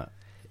talk about that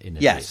in a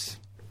bit.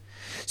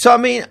 So, I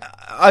mean,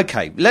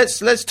 okay,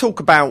 let's talk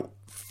about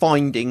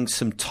finding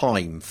some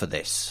time for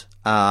this,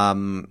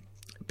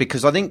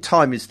 because I think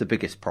time is the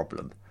biggest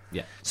problem.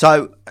 Yeah.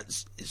 So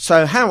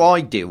how I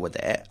deal with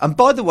it, and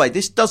by the way,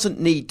 this doesn't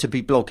need to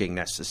be blogging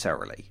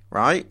necessarily,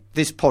 right?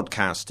 This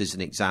podcast is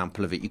an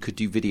example of it. You could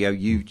do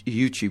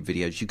YouTube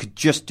videos. You could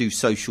just do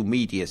social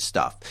media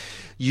stuff.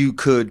 You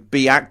could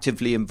be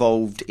actively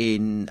involved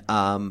in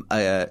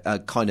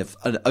a kind of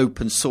an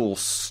open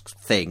source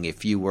thing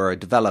if you were a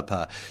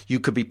developer. You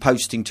could be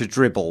posting to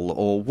Dribble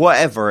or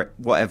whatever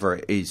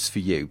it is for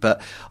you.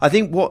 But I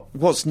think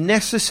what's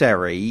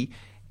necessary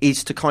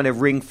is to kind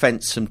of ring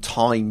fence some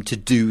time to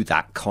do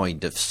that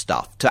kind of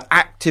stuff, to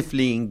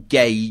actively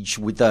engage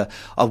with a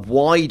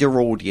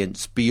wider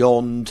audience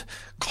beyond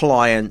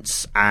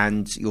clients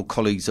and your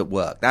colleagues at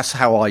work. That's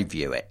how I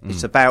view it.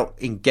 It's about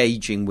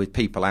engaging with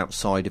people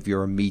outside of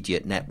your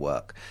immediate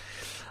network.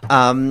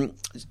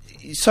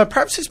 So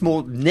perhaps it's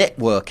more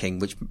networking,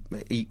 which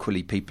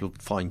equally people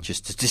find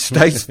just as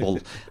distasteful.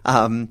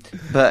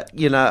 But,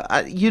 you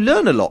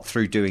learn a lot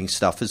through doing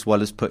stuff as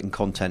well as putting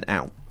content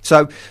out.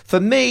 So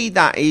for me,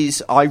 that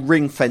is, I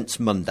ring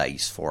fence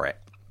Mondays for it.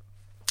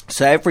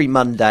 So every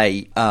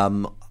Monday,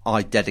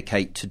 I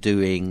dedicate to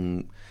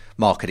doing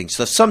marketing.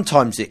 So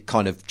sometimes it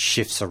kind of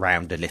shifts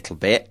around a little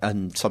bit,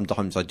 and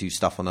sometimes I do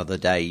stuff on other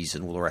days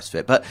and all the rest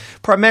of it. But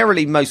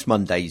primarily, most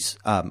Mondays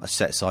are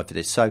set aside for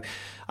this. So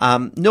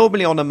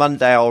normally on a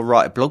Monday, I'll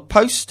write a blog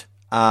post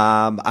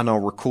and I'll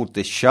record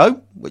this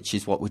show, which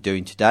is what we're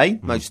doing today.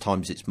 Most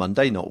times it's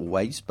Monday, not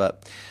always,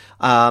 but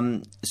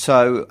and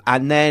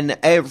then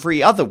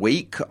every other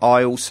week,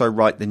 I also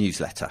write the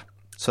newsletter.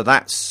 So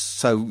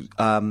that's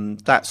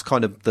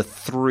kind of the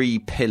three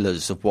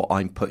pillars of what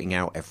I'm putting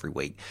out every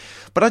week.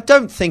 But I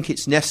don't think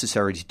it's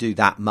necessary to do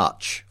that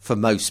much for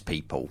most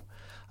people.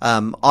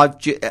 And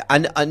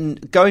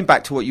going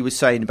back to what you were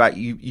saying about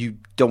you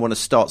don't want to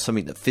start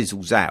something that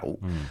fizzles out.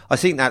 I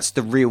think that's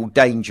the real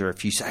danger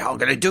if you say, I'm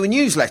going to do a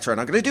newsletter and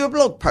I'm going to do a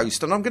blog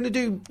post and I'm going to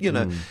do,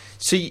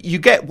 So you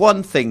get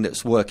one thing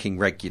that's working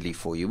regularly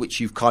for you, which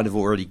you've kind of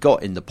already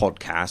got in the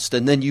podcast,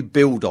 and then you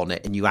build on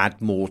it and you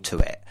add more to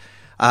it.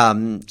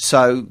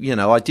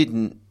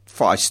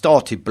 I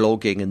started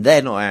blogging and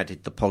then I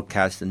added the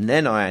podcast and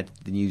then I added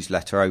the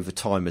newsletter over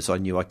time as I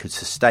knew I could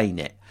sustain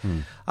it.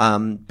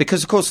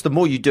 Because, of course, the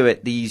more you do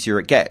it, the easier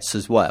it gets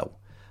as well.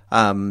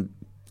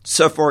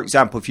 So, for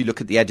example, if you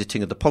look at the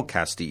editing of the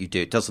podcast that you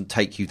do, it doesn't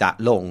take you that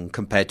long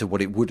compared to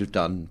what it would have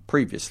done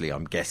previously,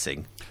 I'm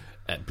guessing.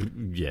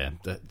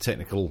 The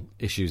technical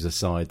issues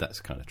aside, that's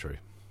kind of true.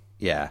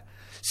 Yeah.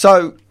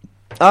 So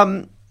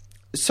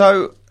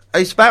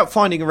it's about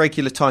finding a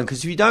regular time,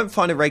 because if you don't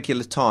find a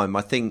regular time,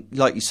 I think,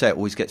 like you say, it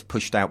always gets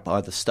pushed out by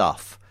other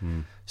stuff.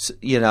 So,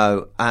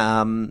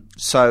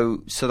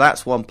 so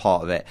that's one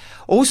part of it.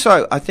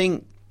 Also, I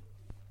think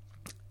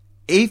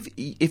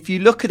if you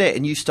look at it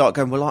and you start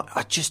going, well,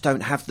 I just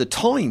don't have the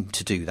time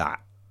to do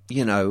that.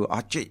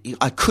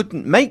 I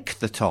couldn't make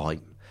the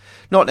time.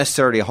 Not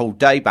necessarily a whole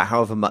day, but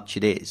however much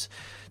it is.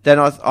 Then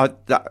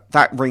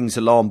that rings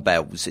alarm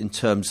bells in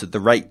terms of the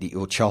rate that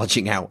you're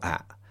charging out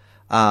at.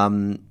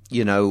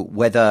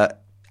 Whether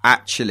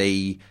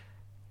actually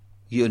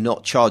you're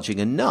not charging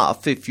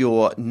enough if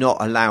you're not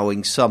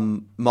allowing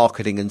some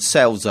marketing and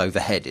sales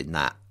overhead in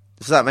that.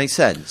 Does that make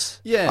sense?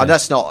 Yeah. And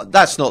that's not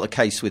the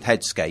case with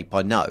Headscape,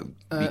 I know,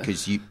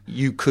 because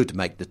you could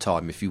make the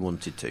time if you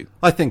wanted to.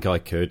 I think I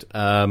could,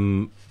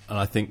 and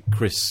I think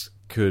Chris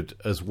could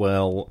as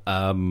well,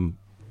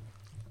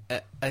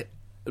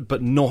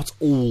 but not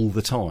all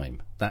the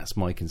time. That's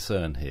my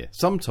concern here.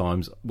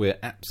 Sometimes we're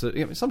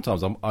absolutely.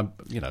 Sometimes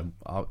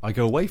I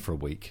go away for a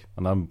week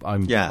and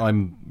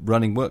I'm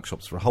running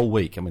workshops for a whole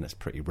week. I mean, that's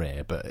pretty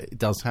rare, but it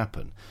does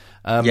happen.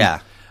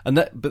 But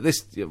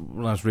this,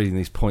 when I was reading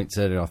these points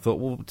earlier, I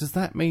thought, well, does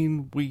that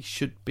mean we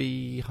should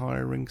be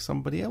hiring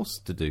somebody else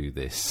to do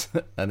this?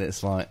 And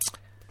it's like,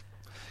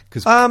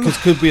 because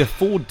could we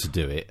afford to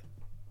do it?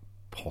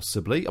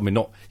 Possibly. I mean,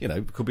 not.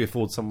 Could we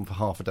afford someone for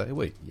half a day a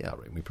week? Yeah, I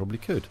reckon we probably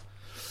could.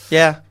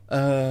 Yeah.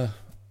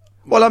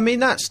 Well, I mean,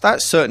 that's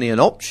certainly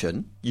an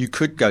option. You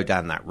could go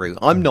down that route.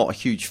 I'm not a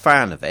huge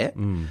fan of it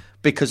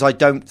because I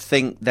don't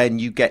think then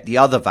you get the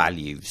other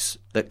values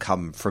that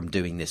come from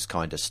doing this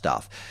kind of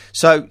stuff.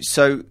 So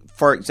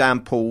for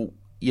example,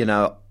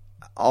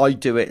 I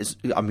do it as,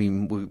 I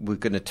mean, we're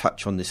going to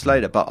touch on this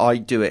later, but I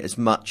do it as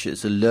much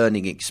as a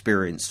learning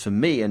experience for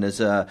me and as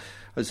a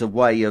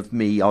way of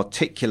me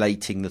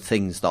articulating the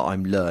things that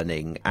I'm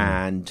learning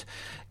and,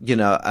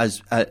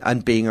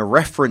 and being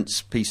a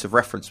piece of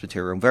reference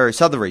material and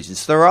various other reasons.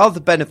 So there are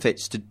other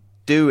benefits to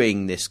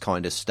doing this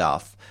kind of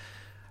stuff,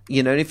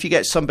 and if you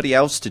get somebody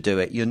else to do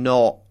it, you're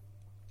not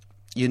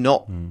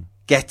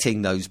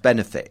getting those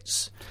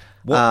benefits.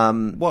 What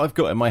I've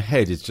got in my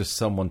head is just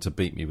someone to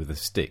beat me with a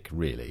stick,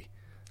 really.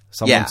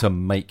 Someone to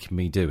make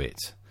me do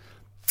it.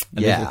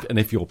 And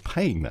if you're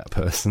paying that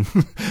person,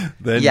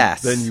 then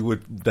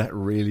that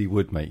really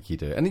would make you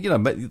do it.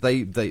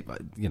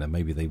 And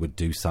maybe they would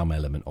do some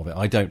element of it.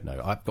 I don't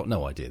know. I've got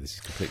no idea. This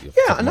is completely off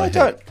the top of my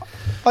head.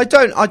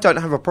 I don't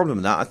have a problem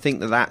with that. I think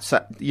that's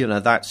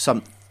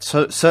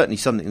certainly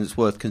something that's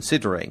worth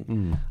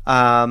considering.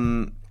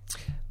 But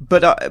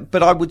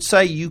I would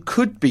say you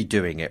could be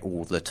doing it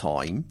all the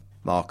time,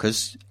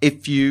 Marcus,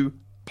 if you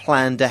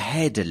planned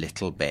ahead a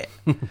little bit.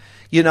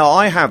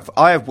 I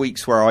have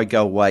weeks where I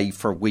go away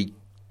for a week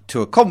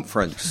to a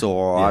conference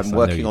or I'm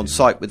working on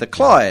site with a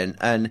client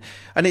and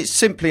it's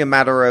simply a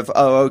matter of,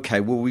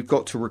 we've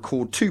got to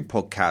record 2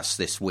 podcasts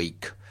this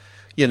week.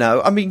 You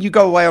know, I mean, you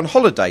go away on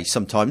holiday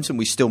sometimes and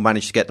we still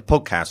manage to get the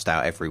podcast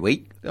out every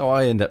week. Oh,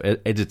 I end up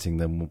editing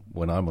them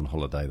when I'm on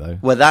holiday, though.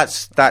 Well,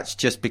 that's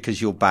just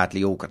because you're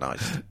badly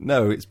organised.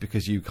 No, it's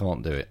because you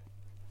can't do it.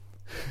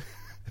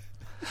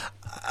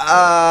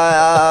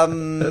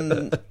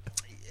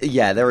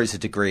 Yeah, there is a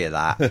degree of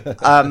that.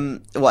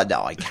 Well,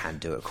 no, I can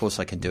do it. Of course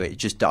I can do it.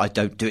 It's just I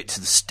don't do it to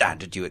the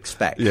standard you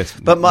expect. Yes,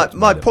 but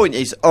my point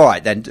is, all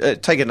right, then,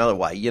 take it another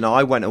way. You know,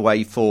 I went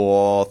away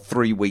for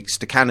 3 weeks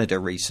to Canada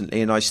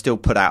recently, and I still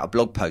put out a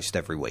blog post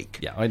every week.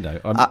 Yeah, I know.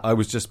 I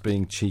was just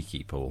being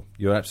cheeky, Paul.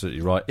 You're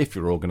absolutely right. If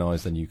you're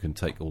organised, then you can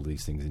take all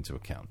these things into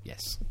account.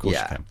 Yes, of course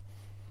you can.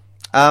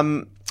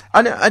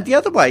 And the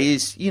other way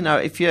is, you know,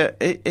 if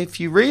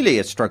you really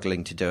are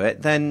struggling to do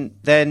it,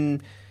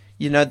 then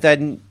you know,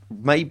 then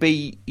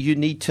maybe you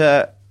need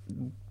to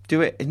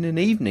do it in an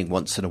evening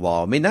once in a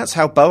while. I mean, that's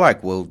how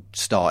Boagworld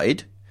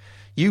started.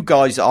 You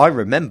guys, I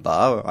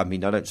remember, I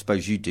mean, I don't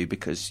suppose you do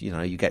because, you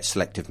know, you get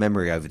selective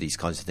memory over these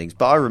kinds of things,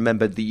 but I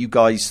remember that you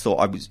guys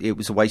thought it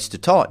was a waste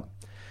of time.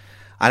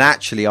 And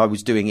actually, I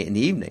was doing it in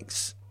the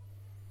evenings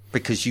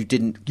because you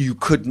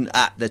couldn't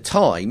at the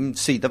time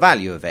see the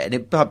value of it.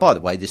 And by the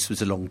way, this was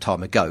a long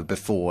time ago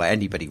before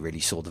anybody really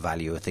saw the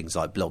value of things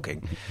like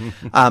blogging.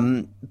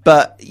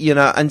 But, you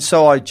know, and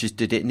so I just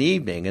did it in the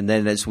evening. And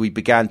then as we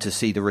began to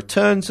see the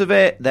returns of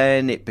it,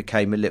 then it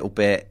became a little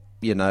bit,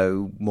 you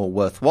know, more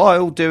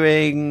worthwhile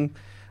doing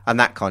and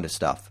that kind of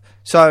stuff.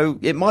 So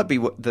it might be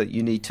that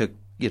you need to,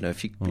 you know,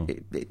 if you,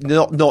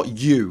 not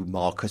you,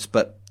 Marcus,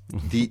 but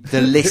the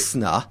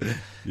listener,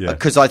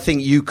 because I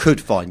think you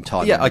could find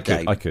time. Yeah, I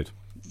could,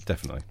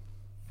 definitely.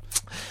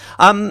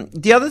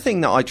 The other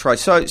thing that I try,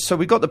 so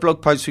we got the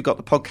blog post, we got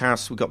the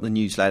podcast, we got the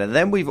newsletter.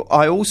 Then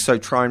I also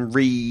try and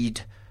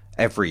read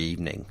every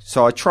evening.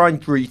 So I try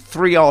and read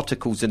 3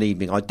 articles an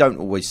evening. I don't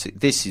always.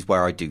 This is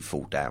where I do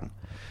fall down.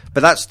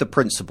 But that's the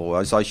principle,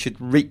 as I should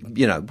read.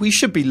 You know, we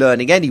should be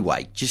learning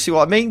anyway. Do you see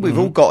what I mean? We've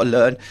all got to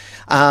learn,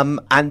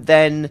 and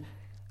then.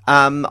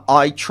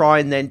 I try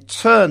and then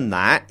turn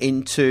that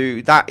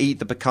into that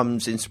either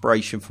becomes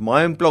inspiration for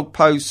my own blog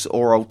posts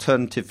or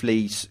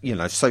alternatively, you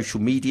know, social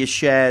media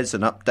shares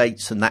and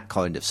updates and that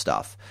kind of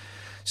stuff.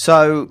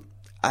 So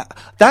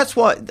that's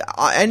why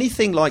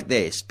anything like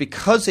this,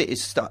 because it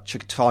is such a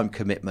time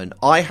commitment,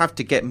 I have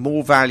to get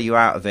more value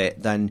out of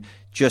it than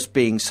just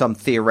being some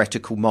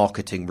theoretical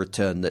marketing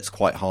return that's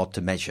quite hard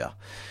to measure.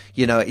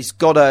 You know, it's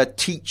got to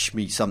teach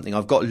me something.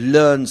 I've got to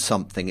learn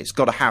something. It's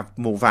got to have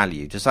more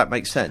value. Does that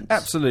make sense?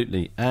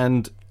 Absolutely.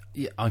 And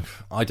yeah,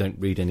 I don't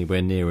read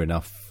anywhere near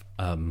enough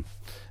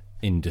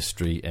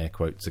industry, air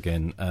quotes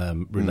again,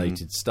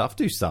 related stuff.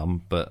 Do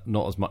some, but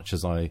not as much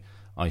as I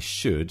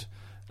should.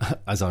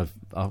 As I've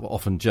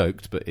often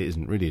joked, but it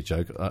isn't really a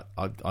joke,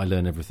 I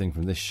learn everything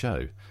from this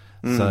show.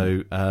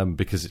 So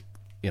because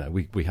you know,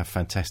 we have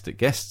fantastic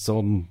guests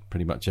on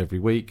pretty much every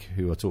week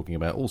who are talking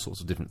about all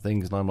sorts of different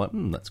things, and I'm like,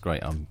 that's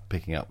great. I'm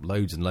picking up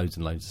loads and loads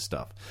and loads of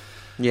stuff.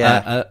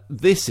 Yeah,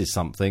 this is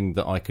something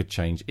that I could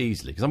change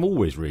easily because I'm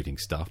always reading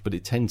stuff, but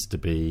it tends to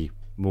be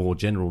more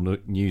general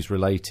news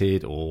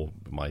related, or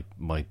my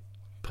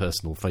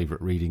personal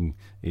favourite reading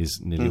is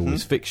nearly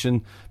always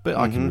fiction. But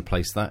I can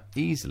replace that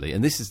easily,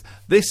 and this is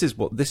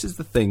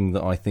the thing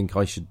that I think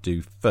I should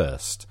do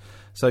first.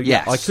 So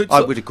yes, I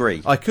would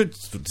agree. I could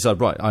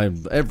decide, right,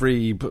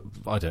 every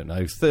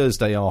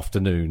Thursday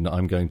afternoon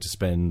I'm going to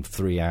spend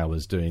 3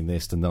 hours doing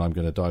this, and then I'm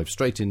going to dive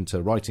straight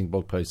into writing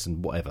blog posts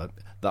and whatever.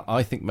 That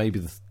I think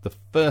maybe the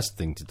first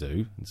thing to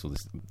do, and so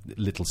this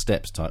little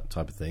steps type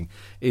of thing,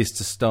 is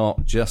to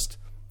start just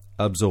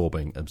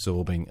absorbing,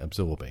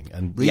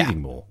 and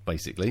reading more,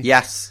 basically.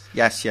 Yes.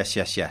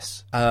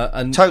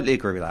 And totally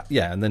agree with that.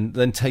 Yeah, and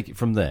then take it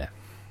from there.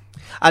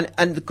 And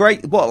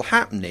what'll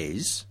happen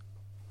is,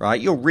 right,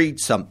 you'll read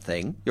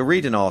something, you'll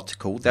read an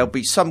article, there'll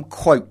be some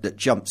quote that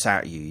jumps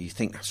out at you, you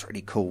think that's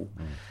really cool.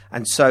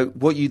 And so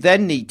what you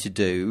then need to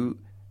do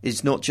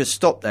is not just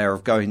stop there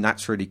of going,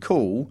 that's really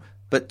cool,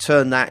 but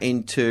turn that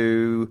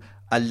into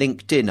a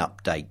LinkedIn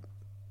update,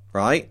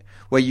 right?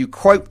 Where you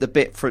quote the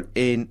bit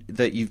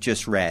that you've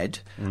just read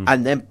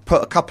and then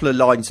put a couple of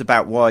lines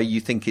about why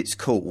you think it's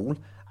cool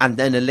and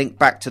then a link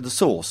back to the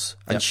source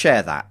and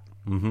share that.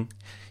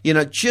 You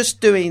know,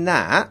 just doing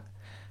that,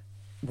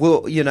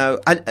 well, you know,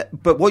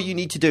 but what you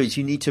need to do is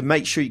you need to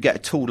make sure you get a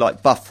tool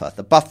like Buffer,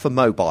 the Buffer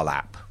mobile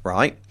app,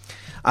 right?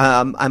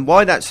 And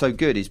why that's so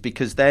good is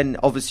because then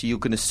obviously you're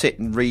going to sit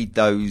and read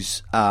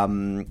those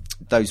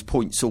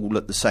points all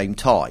at the same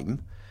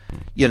time.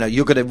 You know,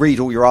 you're going to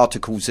read all your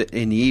articles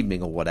in the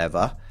evening or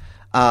whatever.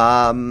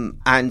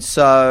 And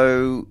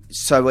so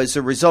as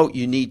a result,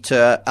 you need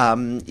to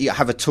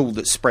have a tool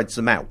that spreads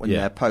them out when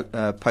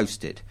they're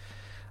posted.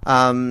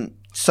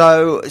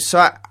 So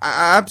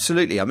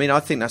absolutely. I mean,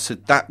 I think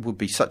that would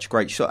be such a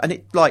great shot.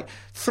 And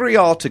 3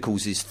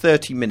 articles is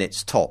 30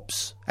 minutes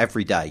tops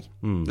every day.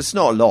 It's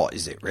not a lot,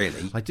 is it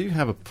really? I do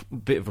have a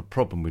bit of a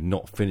problem with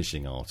not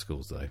finishing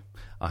articles, though.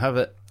 I have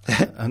it.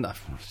 And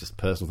it's just a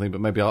personal thing, but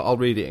maybe I'll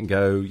read it and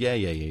go,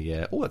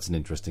 yeah. Oh, that's an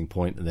interesting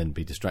point, and then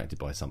be distracted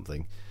by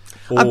something.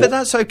 But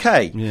that's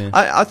okay. Yeah.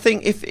 I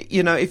think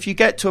if you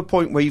get to a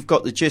point where you've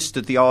got the gist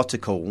of the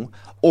article,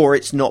 or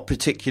it's not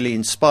particularly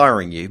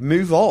inspiring you,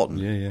 move on.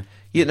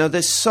 Yeah.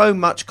 There's so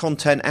much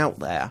content out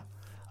there.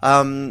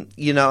 And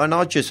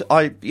Instapaper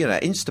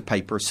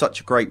is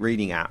such a great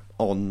reading app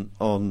on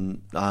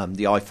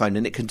the iPhone,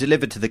 and it can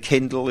deliver to the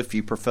Kindle if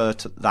you prefer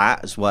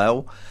that as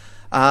well.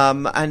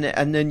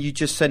 And then you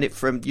just send it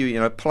from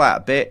pull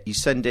out a bit, you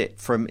send it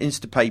from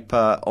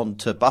Instapaper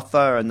onto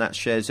Buffer, and that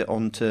shares it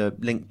onto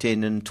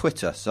LinkedIn and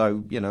Twitter.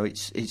 So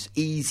it's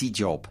easy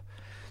job.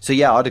 So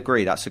yeah, I'd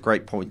agree. That's a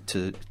great point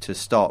to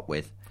start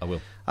with. I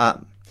will.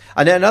 And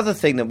then another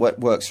thing that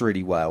works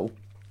really well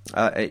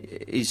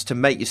is to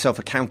make yourself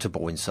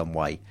accountable in some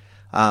way.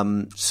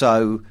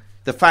 So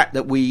the fact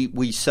that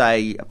we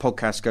say a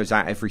podcast goes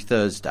out every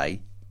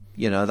Thursday,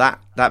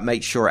 that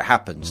makes sure it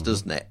happens,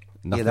 doesn't it?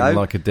 Nothing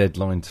like a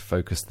deadline to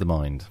focus the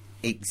mind.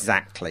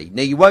 Exactly.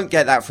 Now, you won't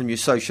get that from your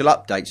social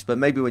updates, but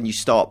maybe when you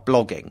start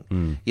blogging,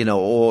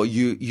 or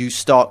you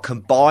start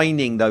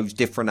combining those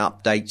different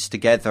updates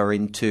together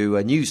into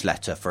a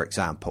newsletter, for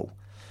example.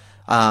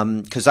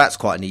 Because that's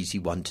quite an easy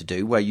one to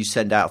do, where you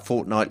send out a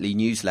fortnightly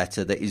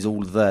newsletter that is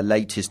all the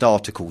latest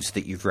articles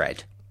that you've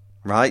read,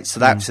 right?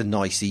 So that's a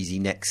nice, easy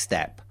next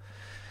step.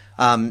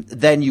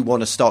 Then you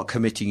want to start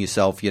committing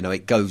yourself,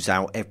 it goes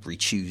out every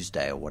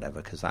Tuesday or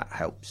whatever, because that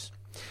helps.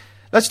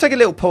 Let's take a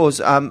little pause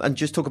and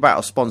just talk about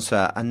our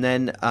sponsor, and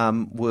then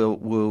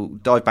we'll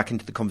dive back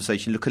into the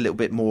conversation, look a little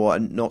bit more,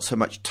 and not so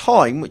much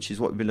time, which is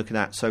what we've been looking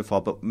at so far,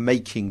 but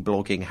making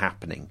blogging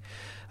happening.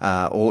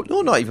 Or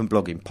not even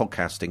blogging,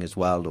 podcasting as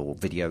well, or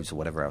videos or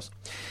whatever else.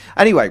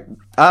 Anyway,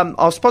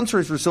 our sponsor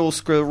is Resource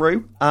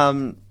Guru,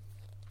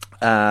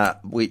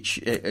 which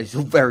is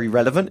all very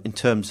relevant in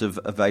terms of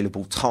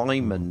available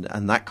time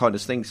and that kind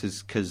of thing,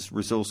 because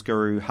Resource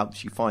Guru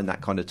helps you find that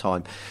kind of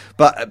time.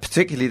 But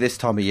particularly this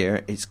time of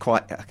year, it's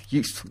quite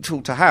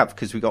useful to have,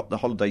 because we've got the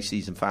holiday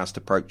season fast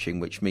approaching,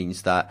 which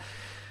means that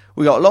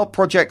we got a lot of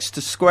projects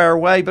to square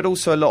away, but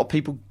also a lot of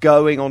people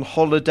going on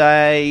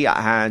holiday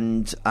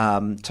and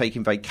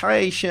taking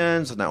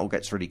vacations, and that all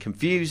gets really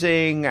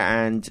confusing,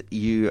 and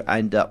you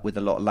end up with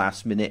a lot of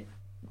last-minute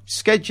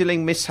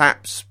scheduling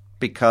mishaps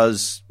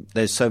because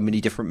there's so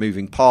many different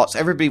moving parts.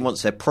 Everybody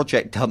wants their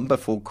project done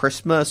before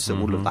Christmas and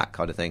all of that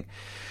kind of thing.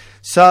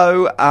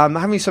 So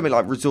having something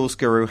like Resource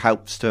Guru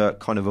helps to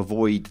kind of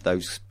avoid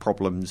those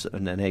problems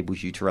and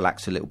enables you to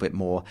relax a little bit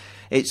more.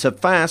 It's a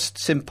fast,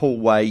 simple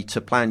way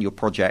to plan your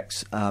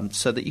projects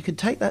so that you can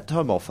take that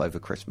time off over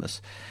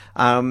Christmas.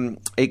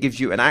 It gives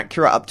you an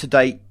accurate,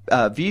 up-to-date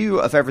view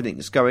of everything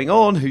that's going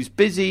on, who's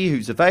busy,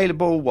 who's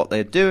available, what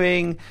they're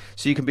doing,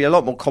 so you can be a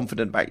lot more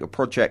confident about your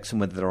projects and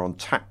whether they're on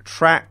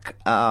track,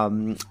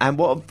 and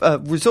what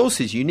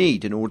resources you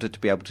need in order to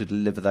be able to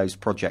deliver those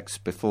projects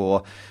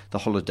before the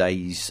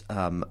holidays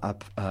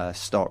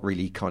start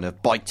really kind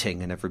of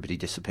biting and everybody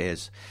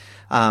disappears.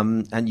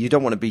 And you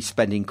don't want to be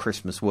spending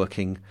Christmas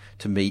working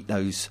to meet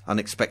those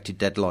unexpected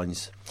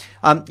deadlines.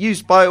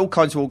 Used by all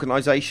kinds of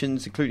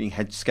organisations, including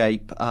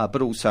Headscape,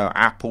 but also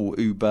Apple,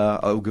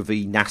 Uber,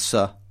 Ogilvy, NASA.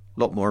 A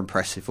lot more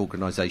impressive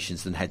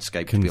organisations than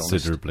Headscape, to be honest.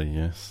 Considerably,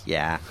 yes.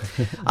 Yeah.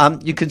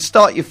 You can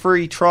start your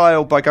free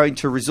trial by going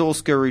to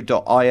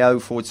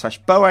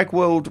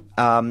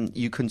resourceguru.io/Boagworld.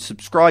 You can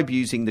subscribe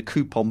using the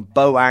coupon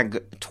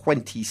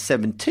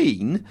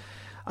BOAG2017.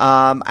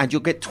 And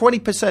you'll get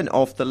 20%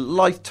 off the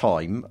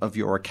lifetime of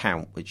your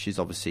account, which is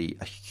obviously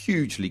a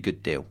hugely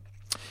good deal.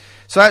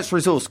 So that's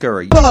Resource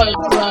Guru.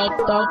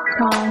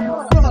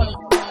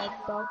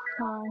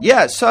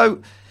 Yeah,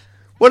 so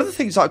one of the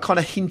things I kind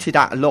of hinted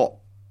at a lot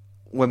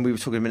when we were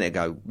talking a minute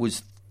ago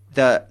was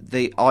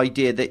the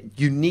idea that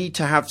you need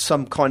to have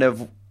some kind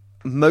of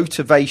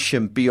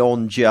motivation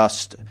beyond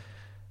just,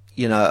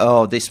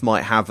 this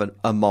might have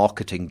a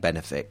marketing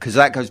benefit, because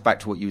that goes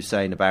back to what you were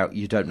saying about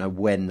you don't know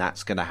when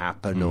that's going to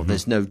happen, or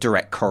there's no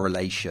direct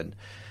correlation.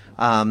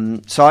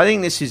 So I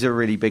think this is a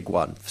really big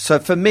one. So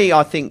for me,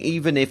 I think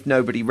even if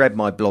nobody read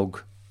my blog,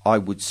 I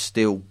would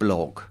still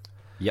blog.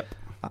 Yep.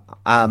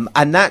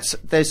 And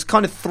there's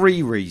kind of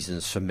three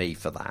reasons for me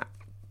for that.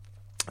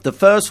 The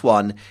first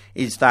one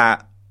is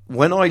that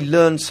when I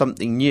learn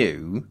something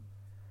new,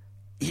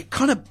 it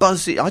kind of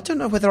buzzes. I don't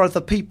know whether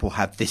other people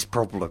have this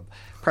problem.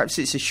 Perhaps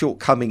it's a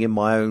shortcoming in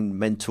my own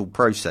mental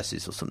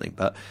processes or something,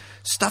 but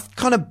stuff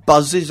kind of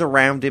buzzes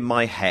around in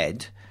my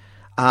head,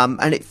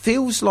 and it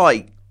feels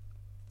like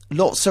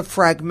lots of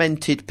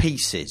fragmented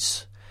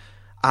pieces.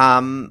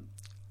 And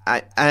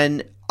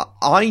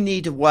I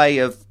need a way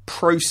of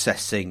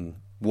processing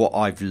what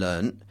I've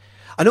learnt.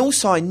 And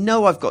also I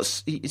know I've got,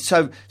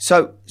 so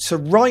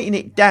writing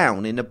it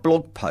down in a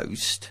blog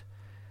post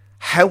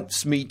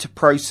helps me to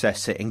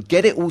process it and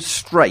get it all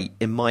straight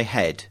in my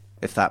head,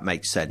 if that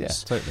makes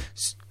sense. Yeah, totally.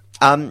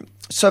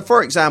 So,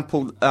 for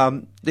example,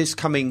 this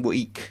coming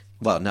week,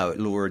 well, no,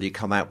 it'll already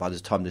come out by the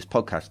time this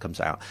podcast comes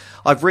out.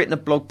 I've written a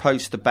blog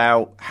post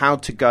about how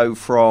to go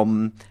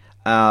from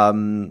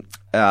to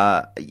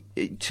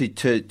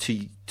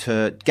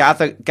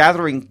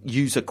gathering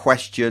user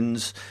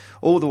questions,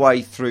 all the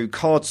way through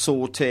card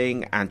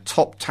sorting and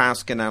top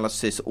task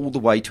analysis, all the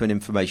way to an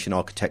information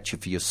architecture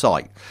for your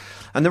site.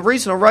 And the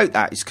reason I wrote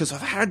that is because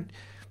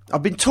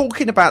I've been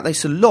talking about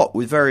this a lot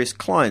with various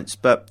clients,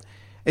 but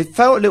it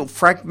felt a little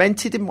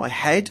fragmented in my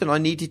head, and I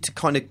needed to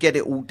kind of get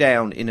it all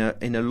down in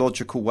a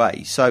logical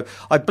way. So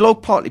I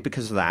blog partly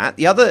because of that.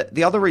 The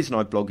other reason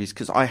I blog is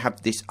because I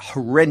have this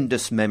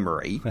horrendous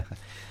memory,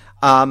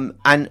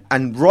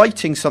 and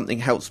writing something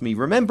helps me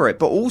remember it.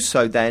 But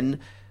also then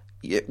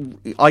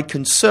I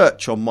can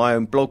search on my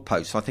own blog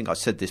posts. I think I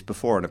said this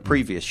before on a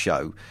previous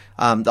show,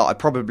 that I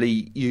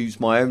probably use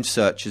my own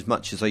search as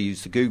much as I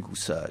use the Google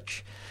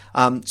search.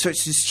 So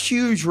it's this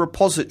huge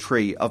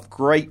repository of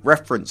great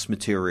reference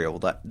material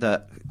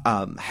that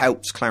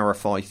helps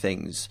clarify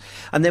things.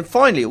 And then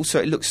finally,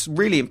 also, it looks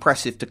really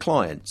impressive to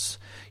clients.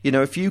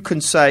 If you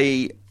can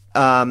say,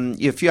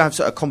 if you have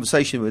a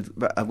conversation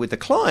with a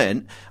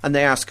client and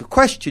they ask a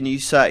question,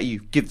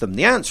 you give them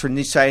the answer, and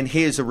you say, and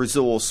here's a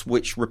resource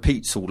which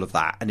repeats all of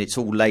that, and it's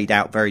all laid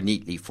out very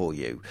neatly for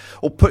you.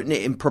 Or putting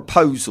it in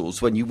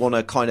proposals when you want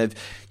to kind of,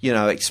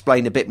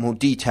 explain a bit more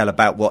detail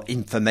about what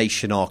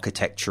information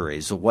architecture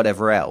is or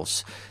whatever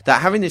else.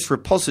 That having this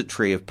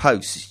repository of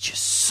posts is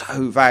just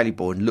so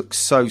valuable and looks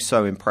so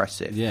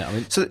impressive. Yeah,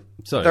 so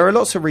there are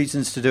lots of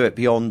reasons to do it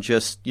beyond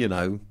just,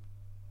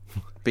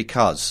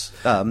 because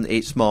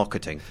it's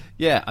marketing.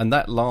 Yeah, and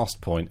that last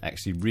point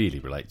actually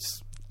really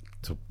relates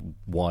to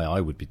why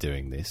I would be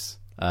doing this.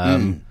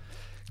 I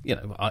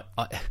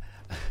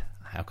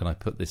how can I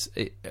put this?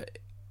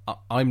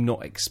 I'm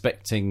not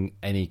expecting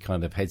any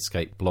kind of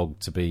Headscape blog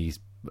to be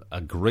a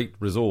great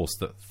resource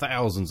that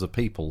thousands of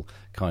people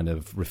kind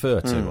of refer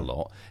to a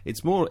lot.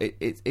 It's more,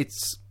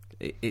 it's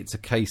a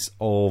case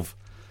of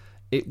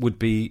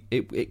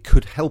it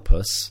could help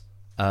us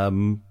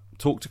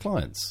talk to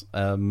clients.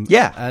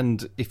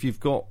 And if you've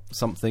got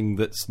something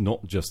that's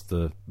not just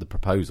the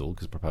proposal,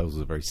 because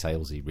proposals are very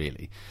salesy,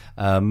 really,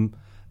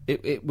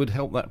 it would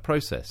help that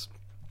process.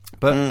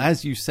 But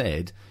as you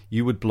said,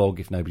 you would blog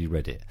if nobody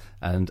read it,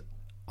 and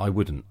I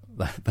wouldn't.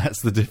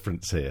 That's the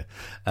difference here.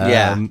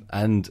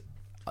 And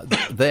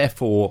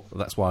therefore,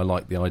 that's why I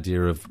like the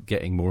idea of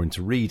getting more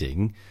into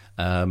reading,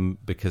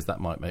 because that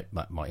might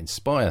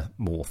inspire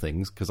more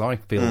things, because I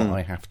feel that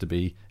I have to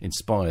be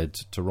inspired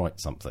to write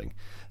something.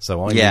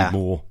 So I need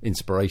more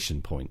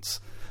inspiration points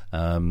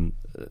to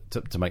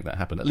make that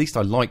happen. At least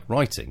I like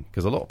writing,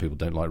 because a lot of people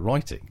don't like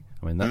writing.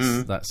 I mean,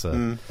 that's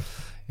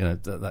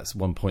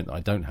one point that I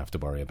don't have to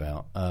worry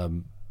about.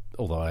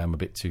 Although I am a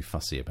bit too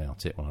fussy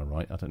about it when I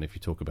write. I don't know if you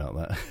talk about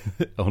that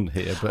on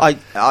here, but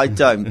I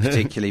don't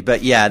particularly.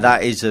 But yeah,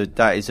 that is a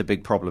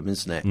big problem,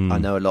 isn't it? I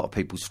know a lot of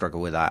people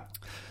struggle with that.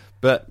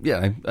 But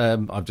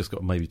I've just got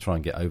to maybe try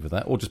and get over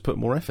that, or just put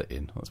more effort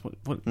in. That's what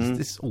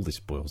all this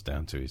boils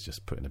down to, is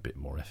just putting a bit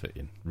more effort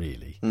in,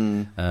 really.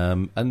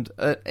 And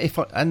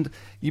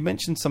you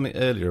mentioned something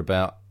earlier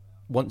about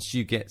once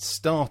you get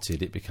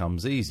started, it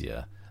becomes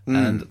easier.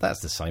 And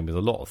that's the same with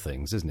a lot of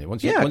things, isn't it?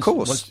 Of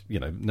course.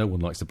 No one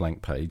likes a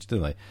blank page,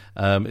 do they?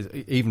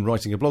 Even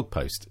writing a blog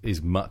post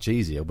is much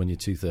easier when you're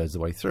 2/3 of the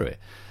way through it.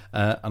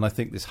 And I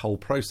think this whole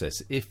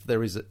process, if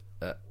there's a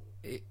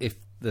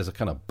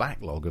kind of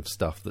backlog of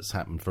stuff that's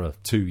happened for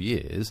 2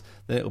 years,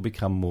 then it'll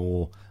become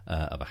more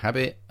of a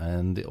habit,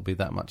 and it'll be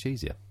that much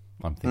easier,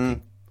 I'm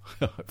thinking.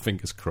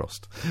 Fingers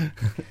crossed.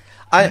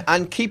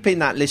 And keeping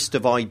that list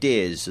of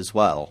ideas as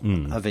well,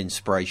 of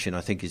inspiration,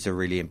 I think is a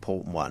really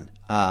important one.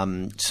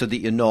 So that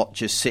you're not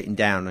just sitting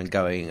down and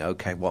going,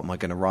 okay, what am I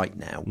going to write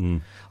now?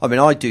 I mean,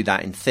 I do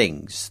that in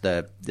Things,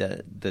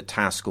 the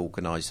task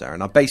organizer,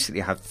 and I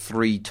basically have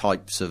 3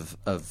 types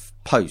of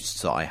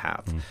posts that I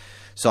have.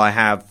 So I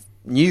have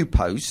new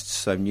posts,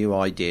 so new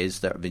ideas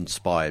that have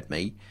inspired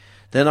me.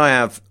 Then I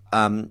have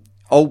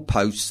old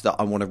posts that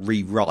I want to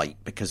rewrite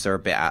because they're a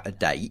bit out of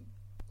date.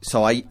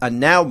 So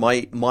now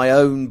my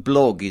own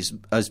blog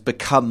has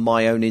become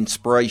my own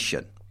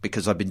inspiration,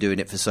 because I've been doing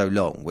it for so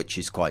long, which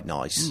is quite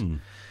nice.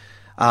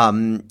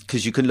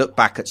 Because you can look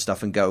back at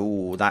stuff and go,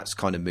 oh, that's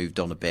kind of moved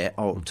on a bit.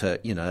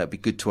 It'd be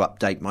good to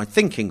update my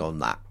thinking on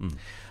that.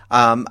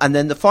 And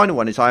then the final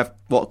one is I have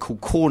what are called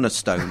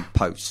cornerstone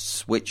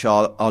posts, which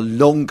are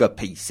longer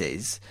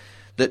pieces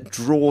that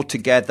draw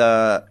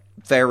together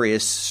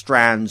various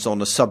strands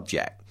on a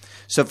subject.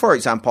 So, for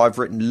example, I've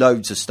written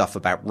loads of stuff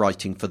about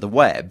writing for the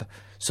web.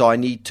 So I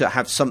need to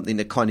have something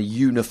that kind of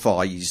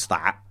unifies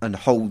that and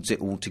holds it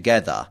all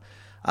together.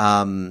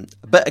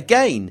 But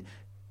again,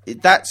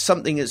 that's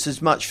something that's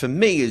as much for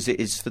me as it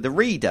is for the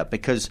reader,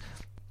 because,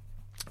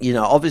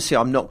 obviously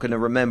I'm not going to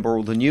remember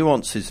all the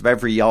nuances of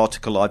every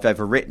article I've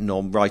ever written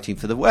on writing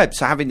for the web.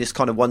 So having this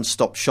kind of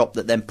one-stop shop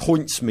that then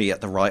points me at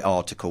the right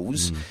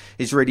articles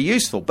is really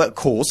useful. But of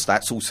course,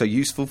 that's also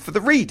useful for the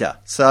reader.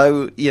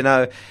 So,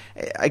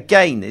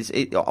 again,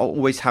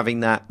 always having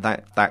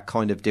that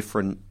kind of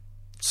different,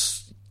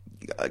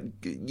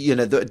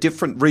 the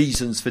different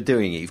reasons for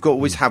doing it. You've got to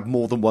always have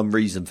more than one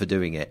reason for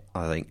doing it,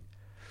 I think.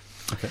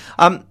 Okay.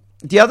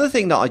 the other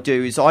thing that I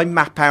do is I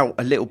map out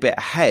a little bit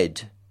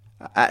ahead.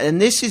 And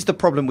this is the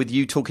problem with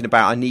you talking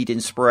about I need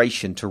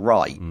inspiration to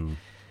write.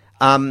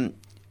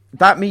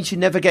 That means you're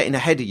never getting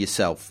ahead of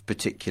yourself,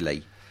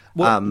 particularly.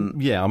 Well,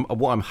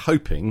 what I'm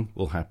hoping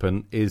will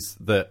happen is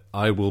that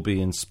I will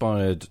be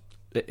inspired.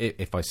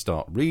 If I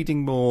start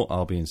reading more,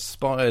 I'll be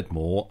inspired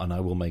more, and I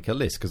will make a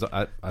list.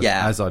 Because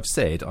as I've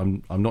said,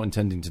 I'm not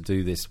intending to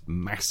do this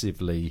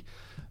massively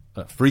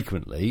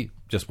frequently.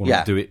 Just want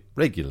to do it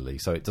regularly,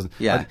 so it doesn't.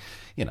 Yeah.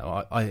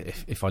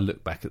 If I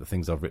look back at the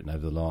things I've written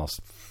over the last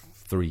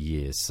 3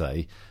 years,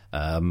 say,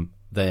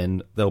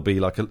 then there'll be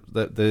like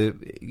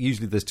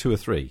usually there's 2 or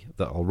 3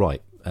 that I'll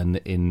write, and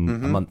in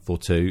a month or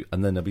 2,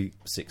 and then there'll be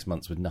 6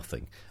 months with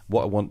nothing.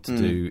 What I want to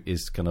do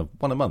is kind of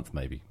one a month,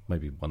 maybe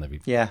one every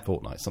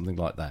fortnight, something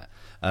like that.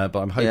 But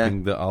I'm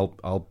hoping that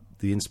I'll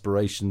the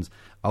inspirations.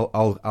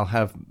 I'll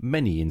have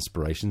many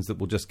inspirations that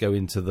will just go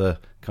into the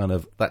kind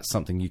of that's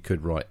something you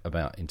could write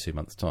about in 2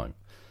 months' time.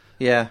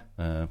 Yeah.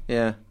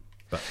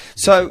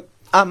 So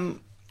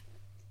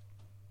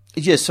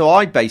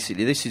I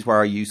basically, this is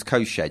where I use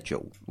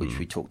co-schedule, which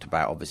we talked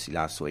about obviously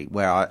last week,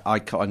 where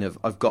I've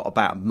got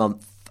about a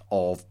month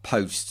of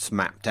posts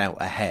mapped out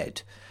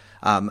ahead.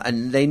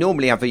 And they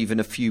normally have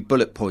even a few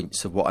bullet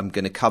points of what I'm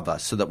going to cover,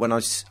 so that when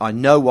I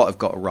know what I've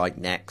got to write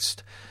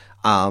next,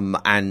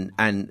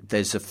 and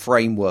there's a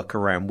framework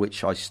around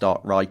which I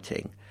start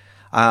writing.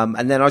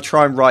 And then I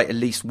try and write at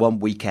least 1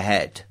 week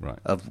ahead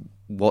of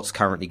what's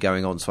currently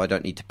going on, so I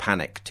don't need to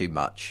panic too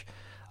much.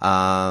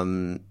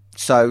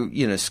 So,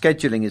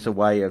 scheduling is a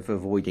way of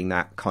avoiding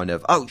that kind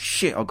of, oh,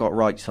 shit, I've got to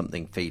write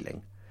something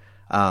feeling.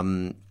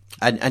 And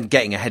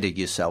getting ahead of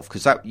yourself.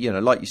 Because that,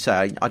 like you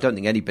say, I don't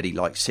think anybody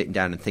likes sitting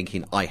down and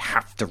thinking, I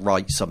have to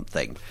write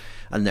something.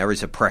 And there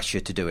is a pressure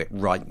to do it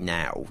right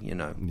now,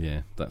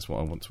 Yeah, that's what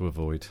I want to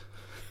avoid.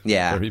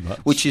 Yeah, very much.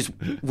 Which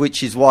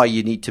is why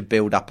you need to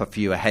build up a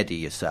few ahead of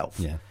yourself.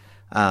 Yeah.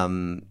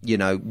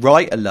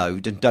 Write a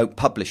load and don't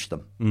publish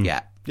them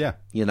yet. Yeah.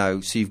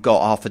 So you've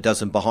got half a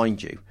dozen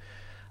behind you.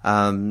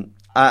 And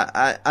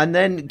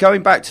then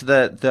going back to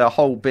the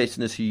whole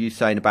business of you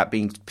saying about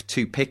being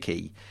too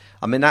picky,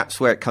 I mean, that's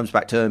where it comes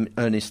back to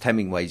Ernest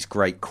Hemingway's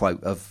great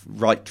quote of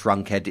write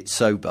drunk, edit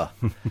sober.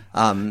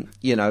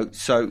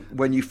 So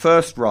when you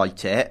first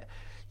write it,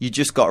 you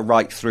just got to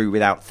write through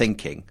without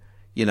thinking,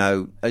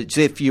 as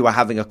if you were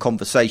having a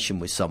conversation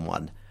with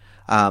someone.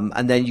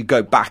 And then you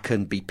go back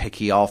and be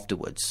picky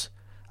afterwards.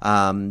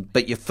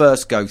 But you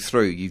first go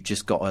through, you've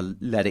just got to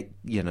let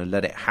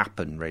it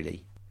happen,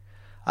 really.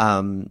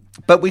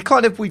 But we've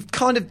kind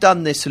of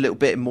done this a little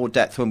bit in more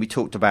depth when we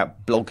talked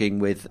about blogging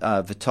with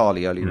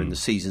Vitali earlier in the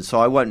season, so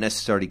I won't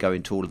necessarily go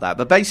into all of that.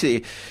 But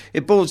basically,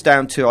 it boils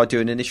down to I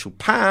do an initial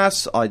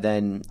pass, I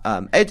then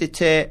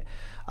edit it,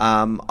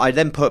 I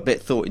then put a bit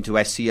of thought into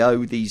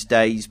SEO these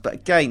days, but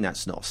again,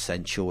 that's not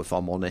essential if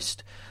I'm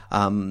honest.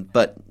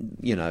 But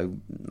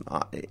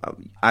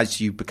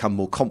as you become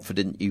more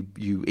confident,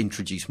 you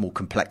introduce more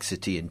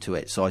complexity into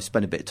it. So I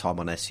spend a bit of time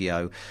on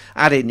SEO,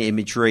 add in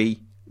imagery.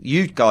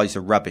 You guys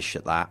are rubbish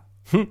at that.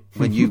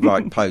 When you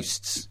write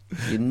posts,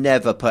 you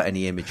never put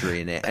any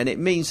imagery in it, and it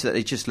means that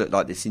they just look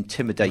like this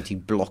intimidating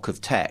block of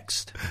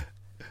text.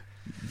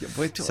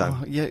 We do.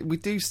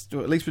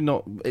 At least we're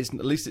not. At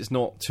least it's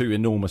not 2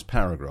 enormous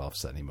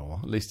paragraphs anymore.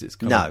 At least it's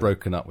kind of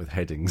broken up with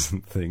headings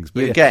and things.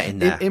 But you're getting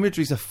there.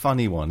 Imagery's a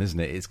funny one, isn't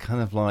it? It's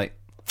kind of like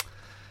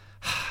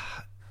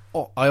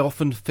I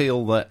often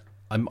feel that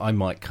I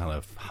might kind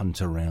of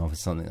hunt around for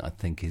something that I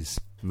think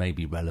is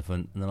maybe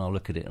relevant, and then I'll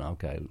look at it and I'll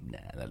go, nah,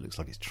 that looks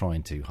like it's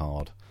trying too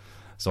hard,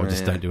 so I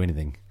just don't do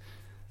anything.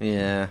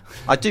 Yeah,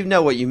 I do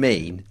know what you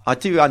mean. I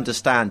do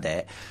understand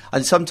it,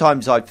 and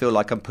sometimes I feel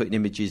like I'm putting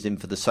images in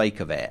for the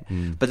sake of it,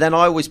 but then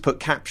I always put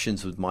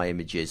captions with my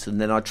images, and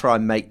then I try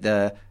and make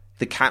the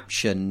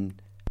caption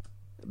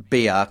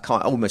be a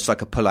kind, almost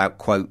like a pull-out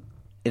quote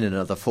in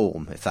another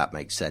form, if that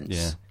makes sense.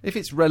 Yeah, if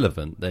it's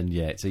relevant, then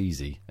it's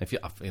easy. If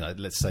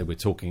let's say we're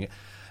talking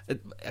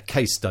a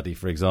case study,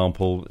 for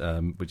example,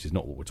 which is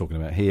not what we're talking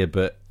about here,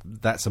 but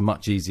that's a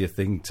much easier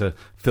thing to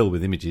fill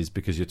with images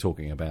because you're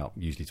talking about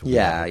about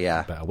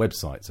a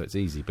website, so it's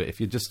easy. But if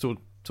you're just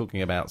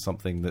talking about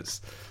something that's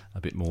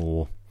a bit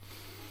more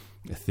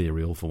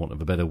ethereal, for want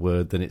of a better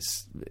word, then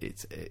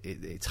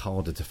it's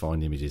harder to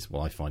find images.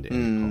 Well, I find it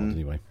hard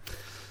anyway.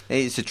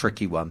 It's a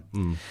tricky one.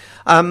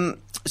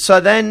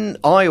 So then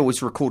I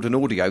always record an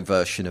audio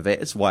version of it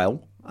as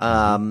well.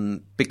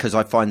 Because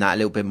I find that a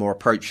little bit more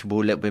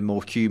approachable, a little bit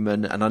more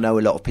human, and I know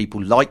a lot of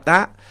people like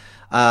that.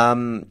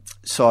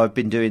 So I've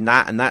been doing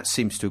that, and that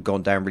seems to have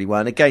gone down really well.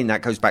 And again,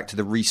 that goes back to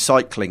the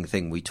recycling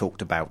thing we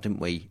talked about, didn't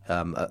we?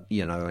 In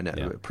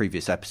a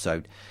previous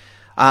episode.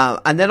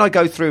 And then I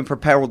go through and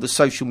prepare all the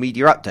social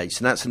media updates,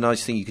 and that's a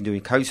nice thing you can do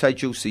in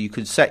CoSchedule. So you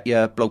can set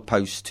your blog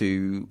post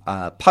to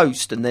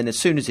post, and then as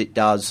soon as it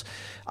does,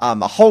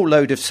 a whole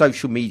load of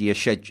social media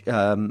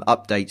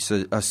updates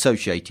are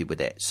associated with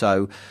it.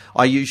 So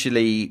I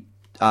usually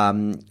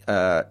send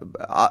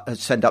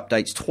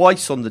updates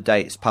twice on the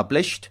day it's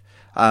published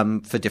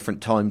for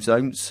different time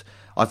zones.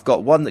 I've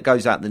got one that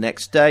goes out the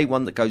next day,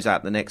 one that goes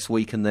out the next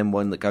week, and then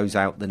one that goes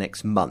out the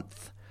next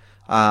month.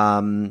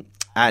 And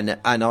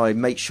I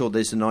make sure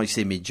there's a nice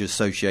image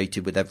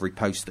associated with every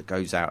post that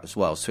goes out as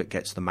well, so it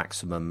gets the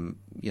maximum,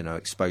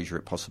 exposure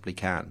it possibly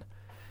can.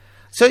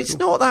 So it's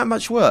not that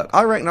much work.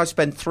 I reckon I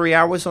spend 3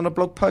 hours on a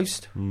blog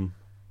post.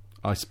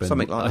 I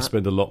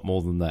spend a lot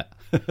more than that.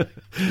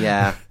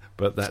 Yeah.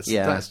 But that's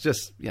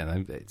just,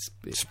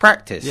 it's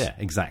practice. Yeah,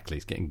 exactly.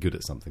 It's getting good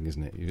at something,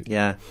 isn't it?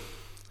 Yeah.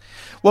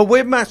 Well,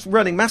 we're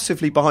running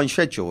massively behind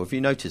schedule. Have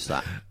you noticed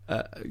that?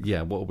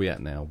 Yeah, what are we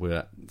at now? We're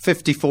at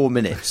 54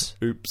 minutes.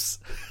 Oops.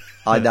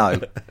 I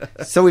know.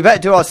 So we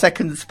better do our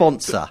second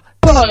sponsor.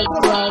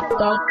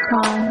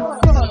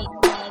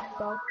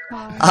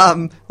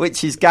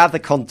 Which is Gather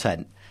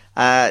Content.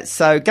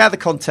 So Gather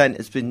Content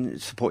has been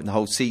supporting the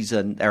whole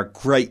season. They're a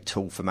great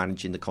tool for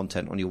managing the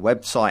content on your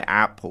website,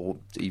 app, or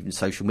even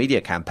social media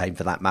campaign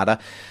for that matter.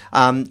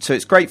 So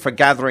it's great for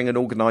gathering and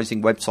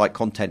organising website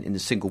content in a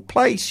single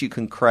place. You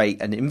can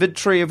create an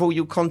inventory of all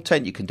your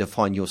content. You can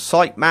define your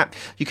sitemap.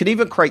 You can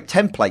even create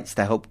templates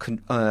to help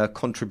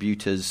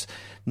contributors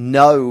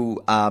know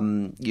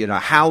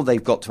how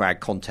they've got to add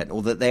content,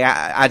 or that they're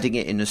adding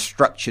it in a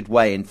structured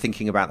way and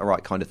thinking about the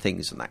right kind of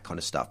things and that kind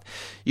of stuff.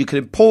 You can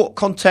import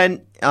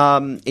content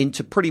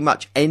into pretty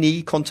much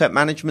any content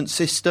management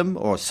system,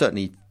 or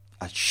certainly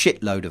a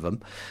shitload of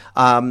them,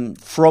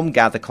 from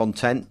Gather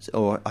Content,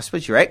 or I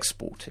suppose you're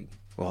exporting,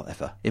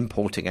 whatever,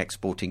 importing,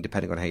 exporting,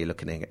 depending on how you're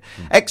looking at it,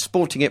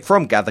 exporting it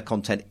from Gather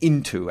Content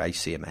into a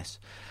CMS.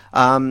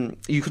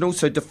 You can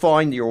also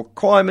define your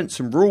requirements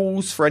and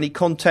rules for any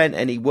content,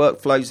 any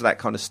workflows, that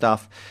kind of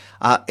stuff.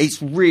 It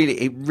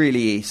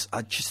really is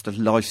just a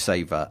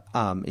lifesaver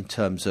in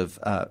terms of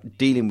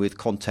dealing with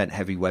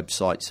content-heavy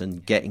websites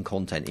and getting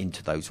content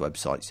into those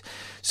websites.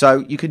 So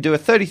you can do a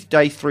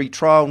 30-day free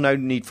trial, no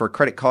need for a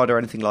credit card or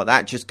anything like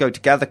that. Just go to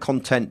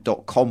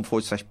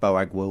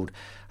gathercontent.com/Boagworld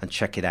and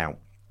check it out.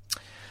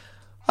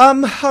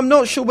 I'm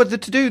not sure whether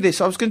to do this.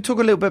 I was going to talk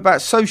a little bit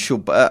about social,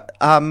 but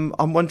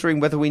I'm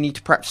wondering whether we need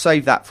to perhaps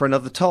save that for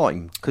another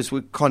time, because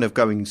we're kind of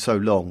going so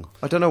long.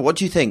 I don't know. What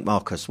do you think,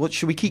 Marcus?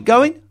 Should we keep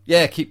going?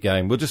 Yeah, keep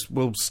going.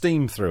 We'll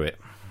steam through it.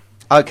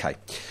 Okay.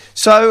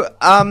 So,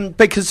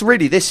 because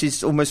really this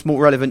is almost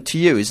more relevant to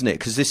you, isn't it?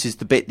 Because this is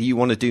the bit that you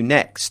want to do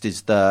next,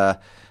 is the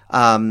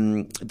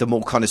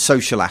more kind of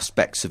social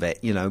aspects of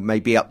it.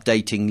 Maybe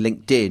updating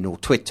LinkedIn or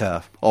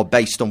Twitter, or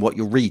based on what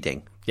you're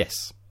reading.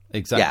 Yes.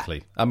 Exactly.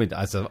 Yeah. I mean,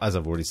 as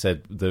I've already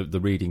said, the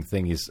reading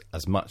thing is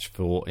as much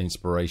for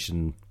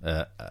inspiration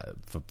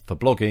for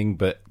blogging,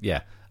 but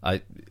yeah,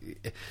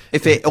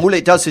 if all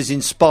it does is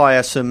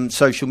inspire some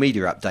social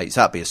media updates,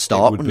 that'd be a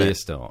start. It would be a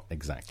start,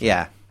 exactly.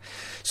 Yeah.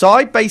 So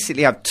I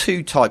basically have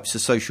two types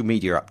of social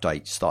media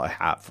updates that I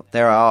have.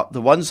 There are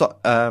the ones that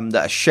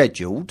are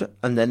scheduled,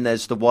 and then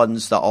there's the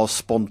ones that are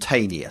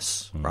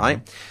spontaneous,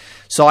 right?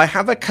 So I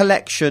have a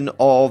collection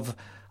of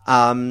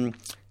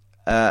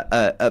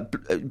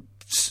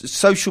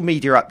social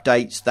media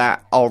updates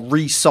that are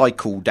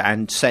recycled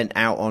and sent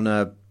out on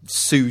a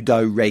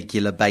pseudo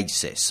regular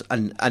basis,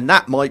 and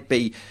that might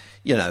be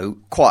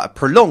quite a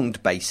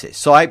prolonged basis.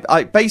 So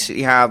I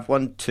basically have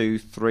 1, 2,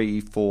 3,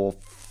 4,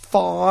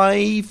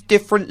 5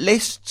 different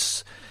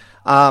lists,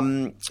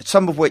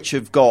 some of which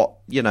have got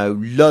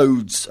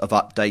loads of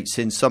updates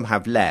in, some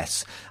have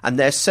less, and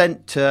they're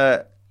sent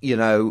to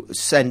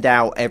send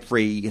out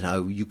every,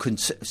 you can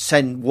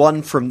send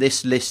one from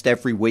this list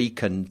every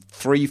week and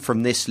 3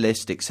 from this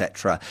list,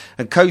 etc.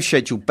 And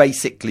CoSchedule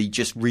basically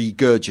just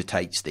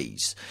regurgitates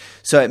these.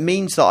 So it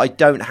means that I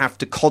don't have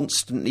to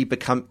constantly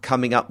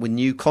coming up with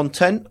new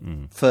content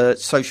for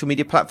social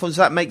media platforms. Does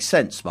that make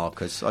sense,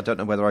 Marcus? I don't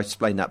know whether I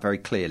explained that very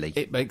clearly.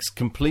 It makes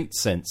complete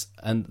sense.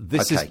 And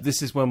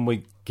this is when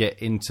we get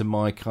into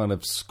my kind of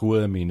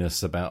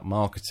squirminess about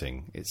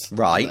marketing. It's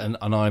right. And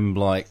I'm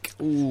like,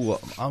 ooh,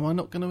 am I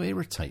not going to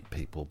irritate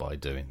people by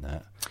doing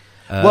that?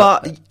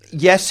 Well,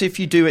 yes, if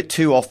you do it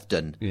too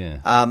often. Yeah.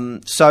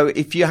 So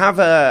if you have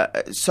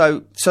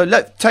so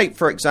let's take,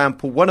 for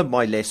example, one of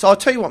my lists. I'll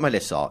tell you what my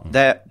lists are.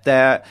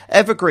 They're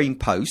evergreen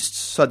posts.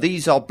 So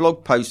these are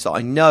blog posts that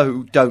I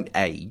know don't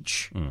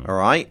age, all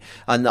right,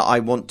 and that I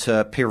want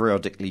to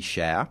periodically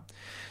share.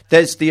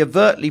 There's the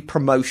overtly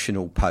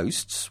promotional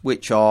posts,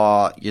 which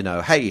are,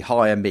 hey,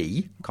 hire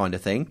me kind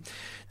of thing.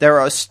 There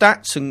are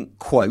stats and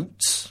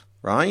quotes,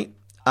 right?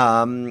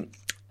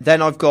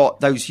 Then I've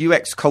got those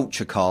UX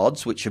culture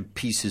cards, which are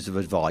pieces of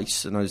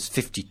advice, and there's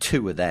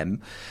 52 of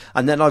them.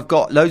 And then I've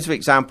got loads of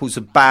examples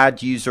of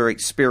bad user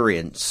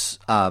experience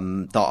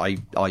that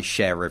I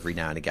share every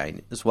now and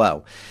again as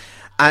well.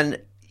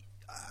 And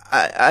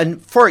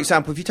for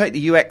example, if you take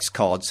the UX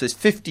cards, there's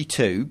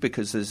 52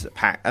 because there's a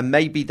pack, and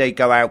maybe they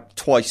go out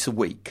twice a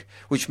week,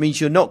 which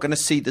means you're not going to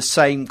see the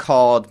same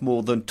card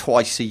more than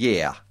twice a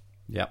year.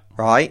 Yeah.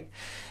 Right?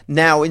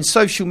 Now, in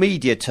social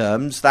media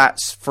terms,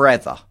 that's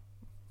forever.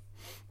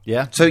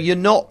 Yeah. So you're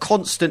not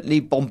constantly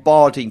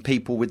bombarding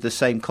people with the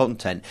same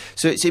content.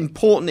 So it's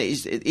important.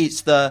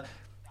 It's the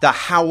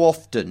how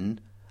often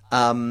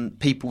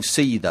people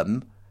see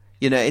them.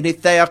 And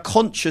if they are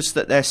conscious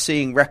that they're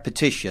seeing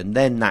repetition,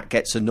 then that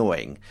gets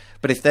annoying.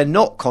 But if they're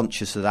not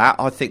conscious of that,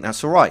 I think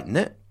that's all right, isn't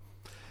it?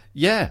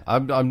 Yeah,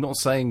 I'm not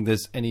saying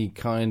there's any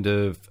kind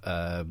of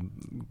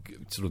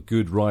sort of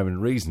good rhyme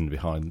and reason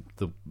behind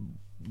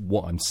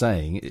what I'm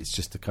saying. It's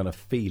just a kind of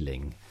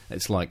feeling.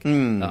 It's like,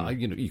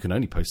 you can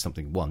only post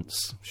something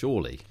once,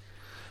 surely.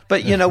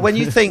 But, when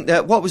you think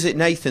that, what was it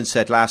Nathan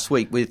said last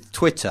week with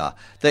Twitter,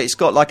 that it's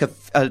got like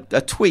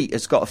a tweet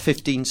has got a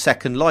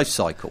 15-second life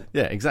cycle.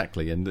 Yeah,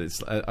 exactly. And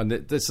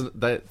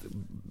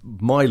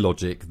my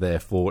logic,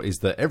 therefore, is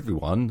that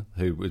everyone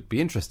who would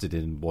be interested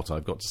in what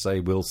I've got to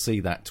say will see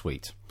that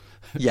tweet.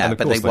 Yeah, and of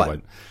but course they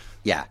won't.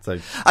 Yeah. So,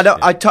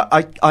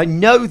 I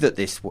know that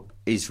this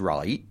is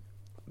right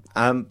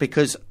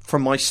because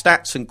from my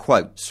stats and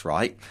quotes,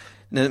 right?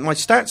 Now, my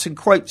stats and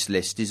quotes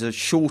list is a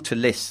shorter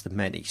list than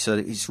many, so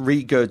it's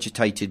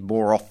regurgitated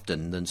more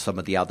often than some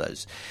of the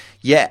others.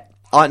 Yet,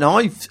 and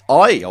I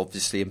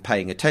obviously am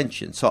paying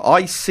attention, so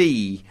I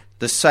see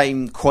the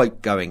same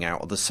quote going out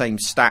or the same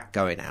stat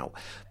going out.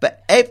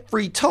 But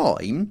every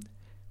time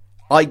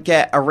I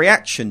get a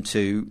reaction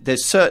to,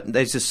 there's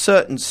a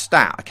certain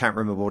stat, I can't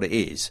remember what it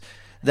is,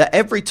 that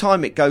every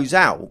time it goes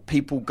out,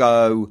 people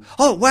go,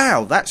 "Oh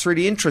wow, that's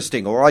really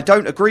interesting," or "I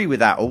don't agree with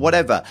that," or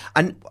whatever,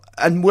 and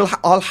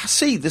I'll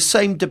see the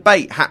same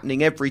debate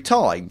happening every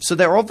time. So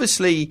they're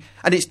obviously,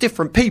 and it's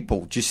different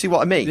people. Do you see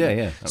what I mean?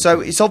 Yeah. Absolutely. So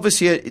it's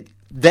obviously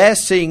they're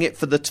seeing it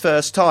for the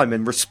first time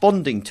and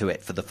responding to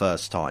it for the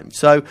first time.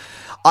 So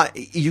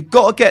you've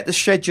got to get the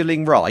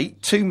scheduling right.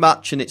 Too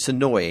much and it's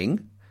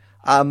annoying.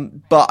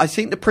 But I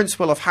think the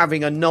principle of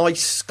having a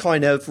nice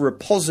kind of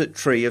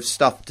repository of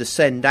stuff to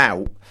send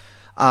out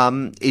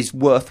is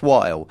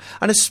worthwhile,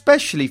 and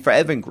especially for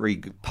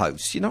evergreen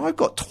posts. I've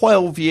got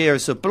 12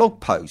 years of blog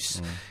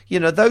posts.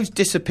 Those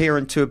disappear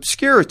into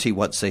obscurity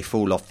once they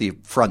fall off the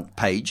front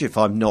page if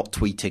I'm not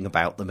tweeting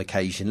about them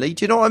occasionally.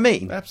 Do you know what I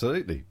mean?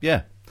 Absolutely,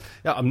 yeah.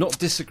 I'm not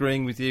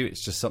disagreeing with you.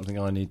 It's just something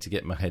I need to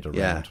get my head around.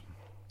 Yeah.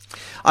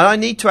 And I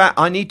need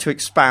to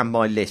expand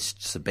my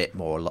lists a bit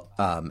more,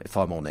 if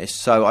I'm honest.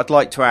 So I'd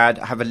like to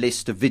have a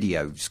list of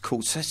videos.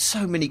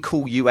 So many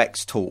cool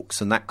UX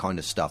talks and that kind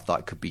of stuff that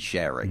I could be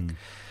sharing.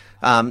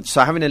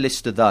 So having a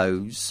list of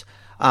those.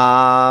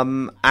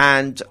 And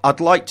I'd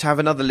like to have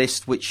another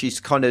list which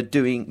is kind of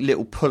doing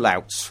little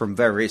pullouts from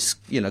various,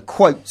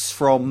 quotes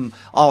from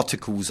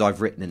articles I've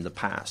written in the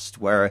past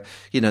where,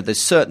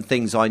 there's certain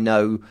things I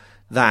know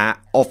that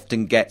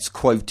often gets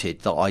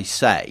quoted that I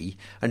say,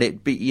 and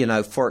it be,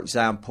 for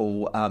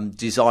example,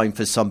 design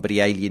for somebody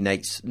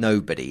alienates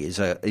nobody is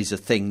a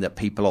thing that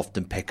people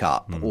often pick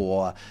up.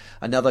 Or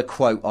another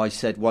quote I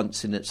said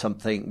once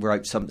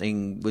wrote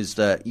something was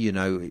that,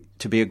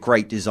 to be a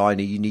great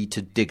designer, you need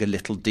to dig a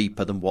little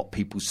deeper than what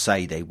people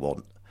say they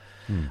want.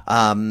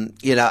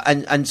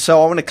 And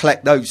so I want to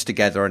collect those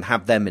together and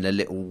have them in a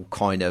little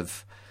kind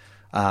of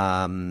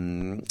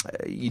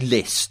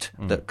list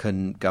that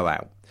can go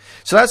out.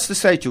 So that's the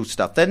scheduled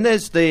stuff. Then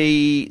there's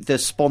the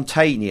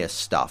spontaneous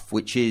stuff,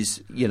 which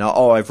is,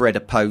 I've read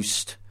a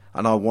post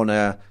and I want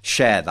to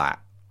share that,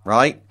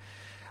 right?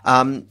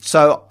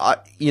 So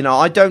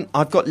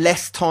I've got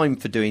less time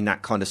for doing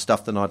that kind of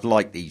stuff than I'd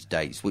like these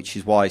days, which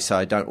is why I say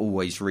I don't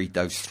always read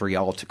those 3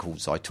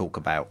 articles I talk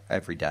about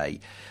every day.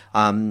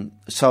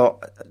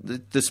 So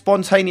the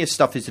spontaneous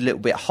stuff is a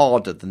little bit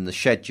harder than the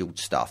scheduled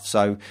stuff.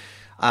 So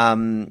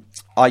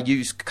I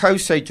use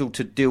CoSchedule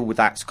to deal with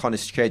that kind of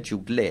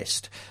scheduled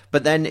list.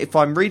 But then if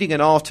I'm reading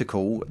an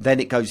article, then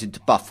it goes into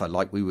buffer,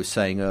 like we were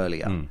saying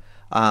earlier.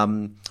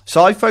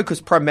 So I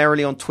focus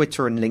primarily on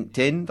Twitter and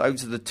LinkedIn.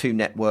 Those are the 2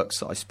 networks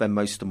that I spend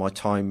most of my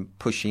time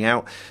pushing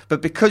out.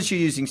 But because you're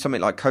using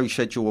something like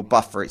CoSchedule or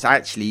Buffer, it's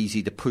actually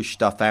easy to push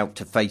stuff out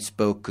to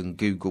Facebook and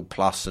Google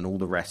Plus and all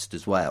the rest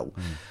as well.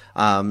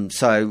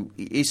 So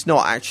it's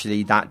not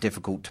actually that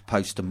difficult to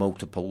post to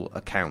multiple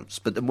accounts.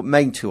 But the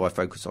main 2 I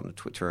focus on are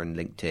Twitter and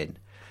LinkedIn.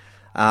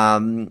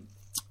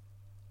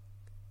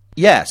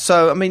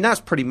 So,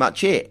 that's pretty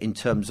much it in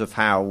terms of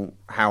how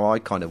I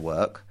kind of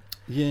work.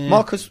 Yeah.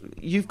 Marcus,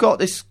 you've got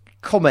this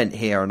comment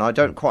here, and I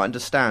don't quite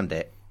understand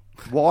it.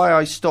 Why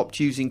I stopped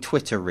using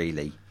Twitter,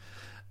 really?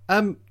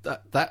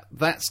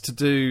 That's to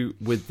do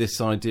with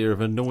this idea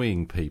of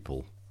annoying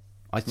people.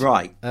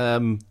 Right.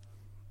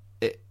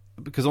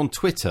 Because on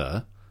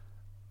Twitter,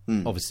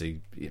 obviously,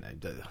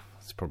 there's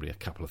probably a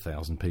couple of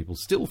thousand people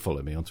still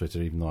follow me on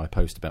Twitter, even though I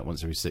post about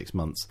once every 6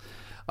 months.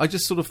 I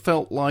just sort of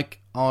felt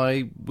like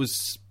I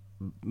was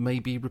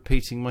maybe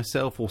repeating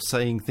myself or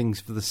saying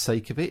things for the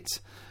sake of it.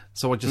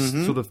 So I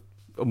just sort of,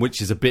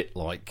 which is a bit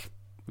like,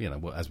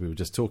 as we were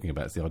just talking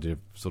about, it's the idea of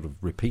sort of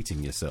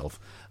repeating yourself.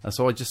 And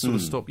so I just sort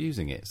of stopped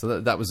using it. So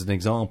that was an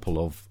example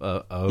of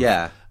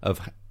that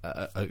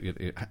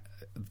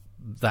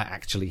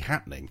actually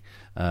happening.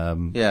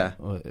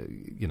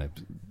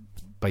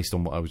 Based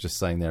on what I was just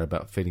saying there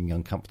about feeling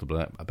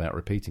uncomfortable about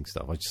repeating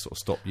stuff, I just sort of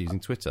stopped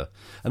using Twitter.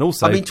 And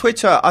also, I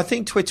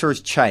think Twitter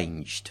has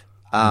changed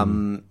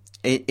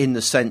in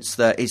the sense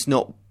that it's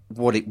not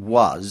what it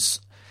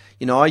was.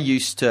 I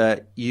used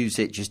to use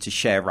it just to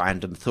share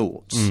random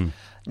thoughts.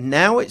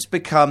 now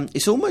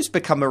it's almost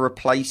become a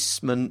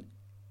replacement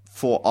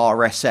for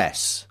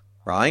RSS,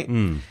 right?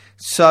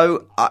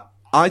 So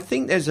I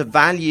think there's a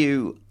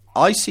value.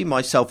 I see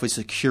myself as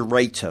a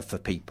curator for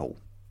people,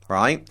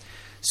 right?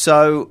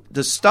 So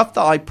the stuff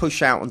that I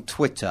push out on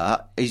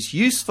Twitter is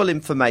useful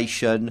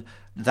information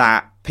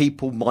that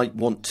people might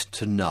want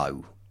to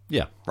know.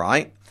 Yeah.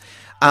 Right?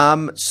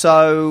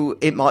 So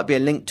it might be a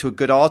link to a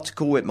good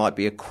article. It might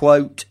be a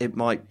quote. It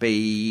might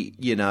be,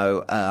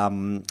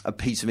 a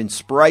piece of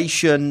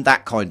inspiration,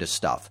 that kind of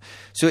stuff.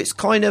 So it's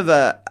kind of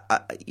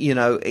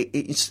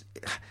it's.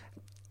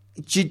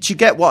 Do you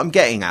get what I'm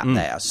getting at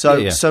there? So,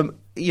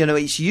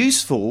 it's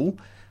useful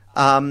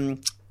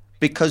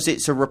because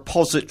it's a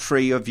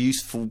repository of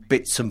useful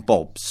bits and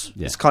bobs.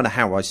 Yeah. It's kind of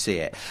how I see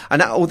it. And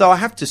although I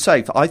have to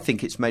say, I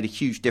think it's made a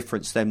huge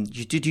difference. Then,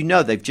 did you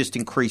know they've just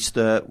increased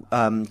the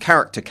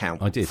character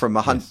count? I did. From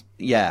 100. Yes.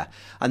 Yeah,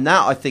 and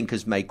that I think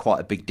has made quite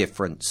a big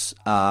difference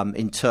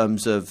in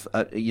terms of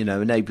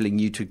enabling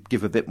you to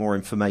give a bit more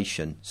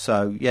information.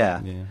 So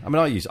yeah. I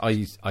mean,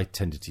 I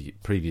tended to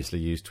previously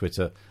use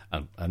Twitter,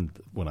 and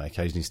when I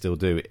occasionally still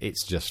do,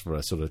 it's just for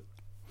a sort of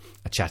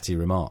a chatty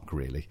remark,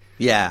 really.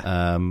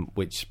 Yeah.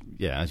 Which,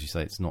 as you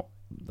say, it's not.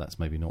 That's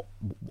maybe not.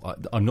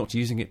 I'm not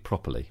using it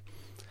properly.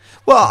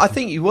 Well, I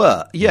think you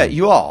were. Yeah,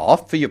 you are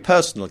for your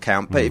personal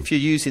account. But if you're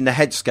using the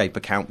Headscape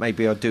account,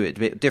 maybe I'll do it a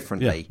bit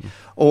differently. Yeah.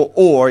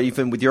 Or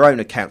even with your own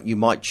account, you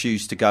might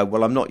choose to go,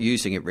 well, I'm not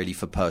using it really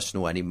for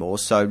personal anymore.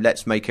 So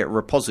let's make it a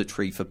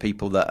repository for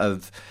people that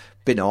have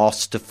been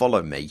asked to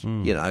follow me,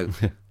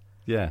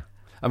 Yeah.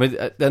 I mean,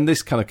 and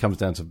this kind of comes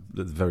down to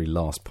the very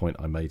last point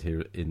I made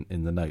here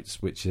in the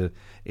notes, which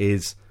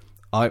is...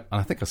 I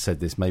think I said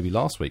this maybe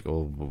last week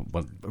or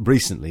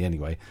recently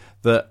anyway,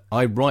 that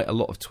I write a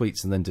lot of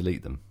tweets and then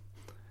delete them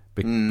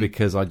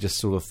because I just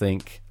sort of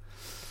think,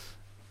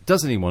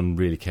 does anyone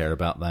really care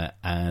about that?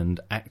 And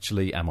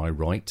actually, am I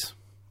right?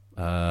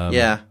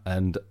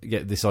 And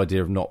get this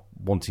idea of not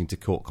wanting to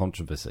court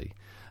controversy.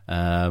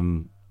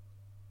 And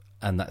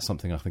that's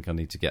something I think I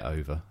need to get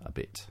over a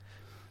bit.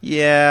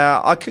 Yeah,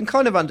 I can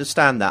kind of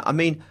understand that. I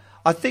mean,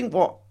 I think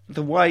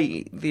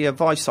the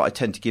advice that I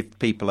tend to give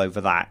people over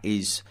that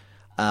is...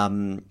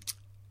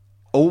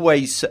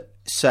 always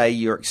say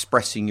you're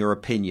expressing your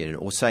opinion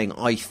or saying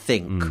I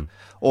think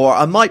or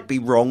I might be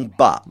wrong,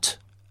 but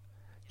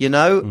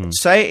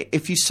say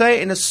if you say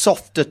it in a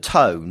softer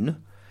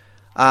tone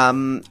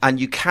and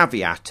you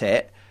caveat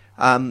it,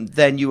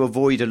 then you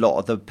avoid a lot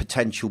of the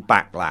potential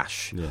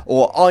backlash.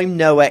 Or I'm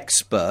no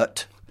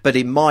expert, but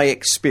in my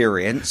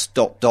experience ...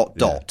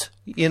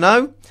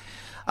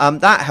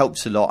 That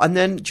helps a lot. And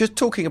then just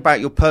talking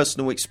about your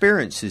personal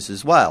experiences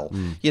as well.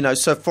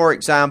 So for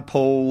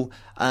example,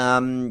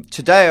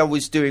 today I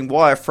was doing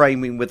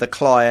wireframing with a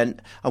client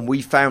and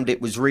we found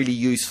it was really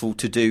useful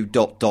to do ...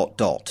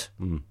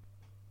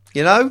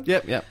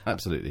 Yep,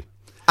 absolutely.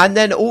 And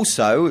then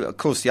also, of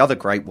course, the other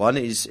great one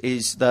is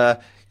the,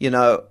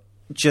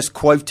 just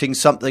quoting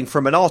something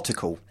from an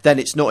article. Then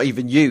it's not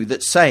even you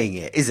that's saying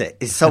it, is it?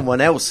 It's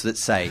someone else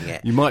that's saying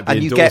it. You might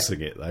be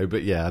endorsing it, though,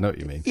 but I know what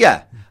you mean.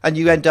 Yeah, and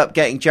you end up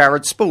getting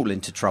Jared Spool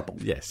into trouble.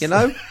 Yes.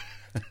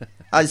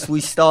 As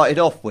we started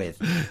off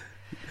with.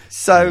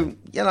 So,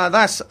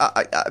 that's...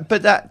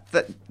 but that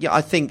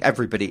I think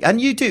everybody...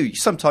 And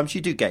sometimes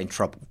you do get in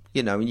trouble,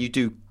 and you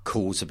do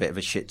cause a bit of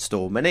a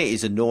shitstorm, and it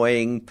is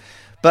annoying...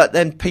 But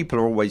then people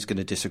are always going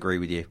to disagree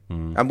with you.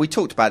 And we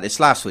talked about this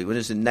last week when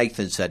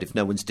Nathan said, if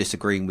no one's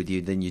disagreeing with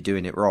you, then you're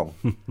doing it wrong.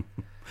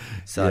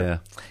 So, yeah,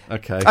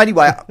 okay.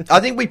 Anyway, I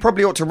think we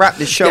probably ought to wrap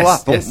this show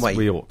up, oughtn't we? Yes,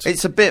 we ought.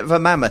 It's a bit of a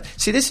mammoth.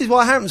 See, this is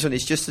what happens when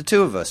it's just the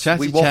two of us. Chatty,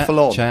 we waffle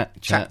on.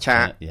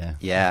 Chat.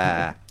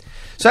 Yeah.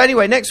 So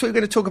anyway, next week we're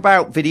going to talk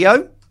about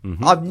video.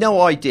 I've no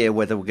idea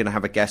whether we're going to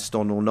have a guest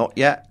on or not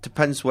yet.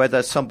 Depends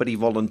whether somebody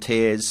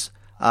volunteers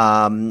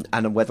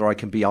and whether I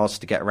can be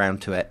asked to get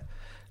around to it.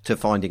 To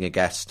finding a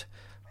guest.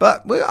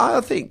 But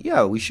I think,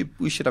 we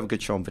should have a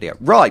good show on video.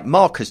 Right,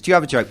 Marcus, do you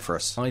have a joke for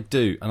us? I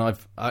do, and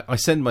I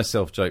send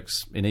myself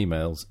jokes in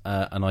emails,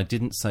 and I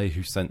didn't say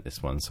who sent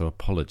this one, so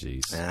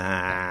apologies.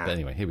 But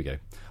anyway, here we go.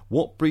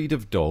 What breed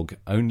of dog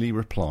only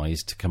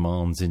replies to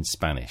commands in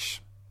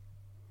Spanish?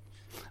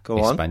 Go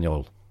on.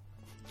 Espanol.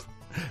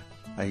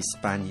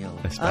 Espanol.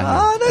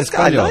 Ah, that's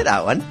good. I like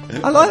that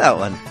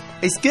one.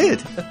 It's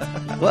good.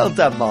 Well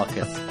done,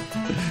 Marcus.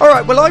 All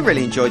right, well, I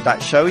really enjoyed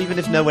that show, even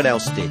if no one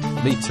else did.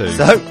 Me too.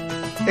 So,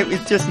 it was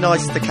just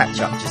nice to catch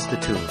up, just the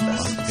two of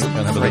us. I think I'm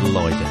going to have a little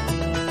lie down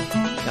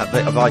now.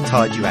 Have I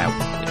tired you out?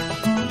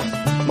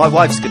 Yeah. My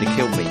wife's going to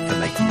kill me for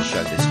making the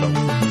show this long.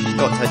 She's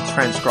got to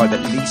transcribe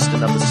at least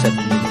another 7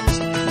 minutes.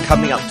 I'm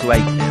coming up to 8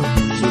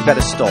 now, so we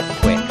better stop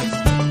quick.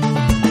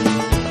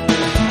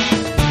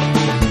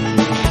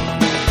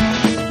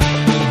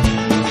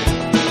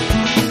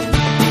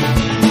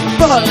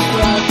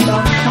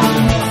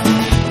 Boagworld.com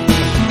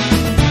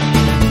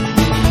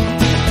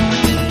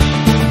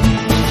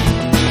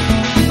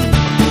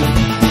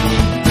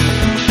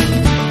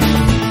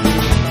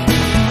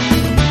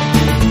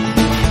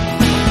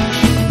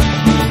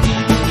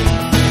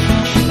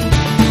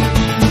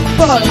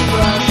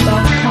Boagworld.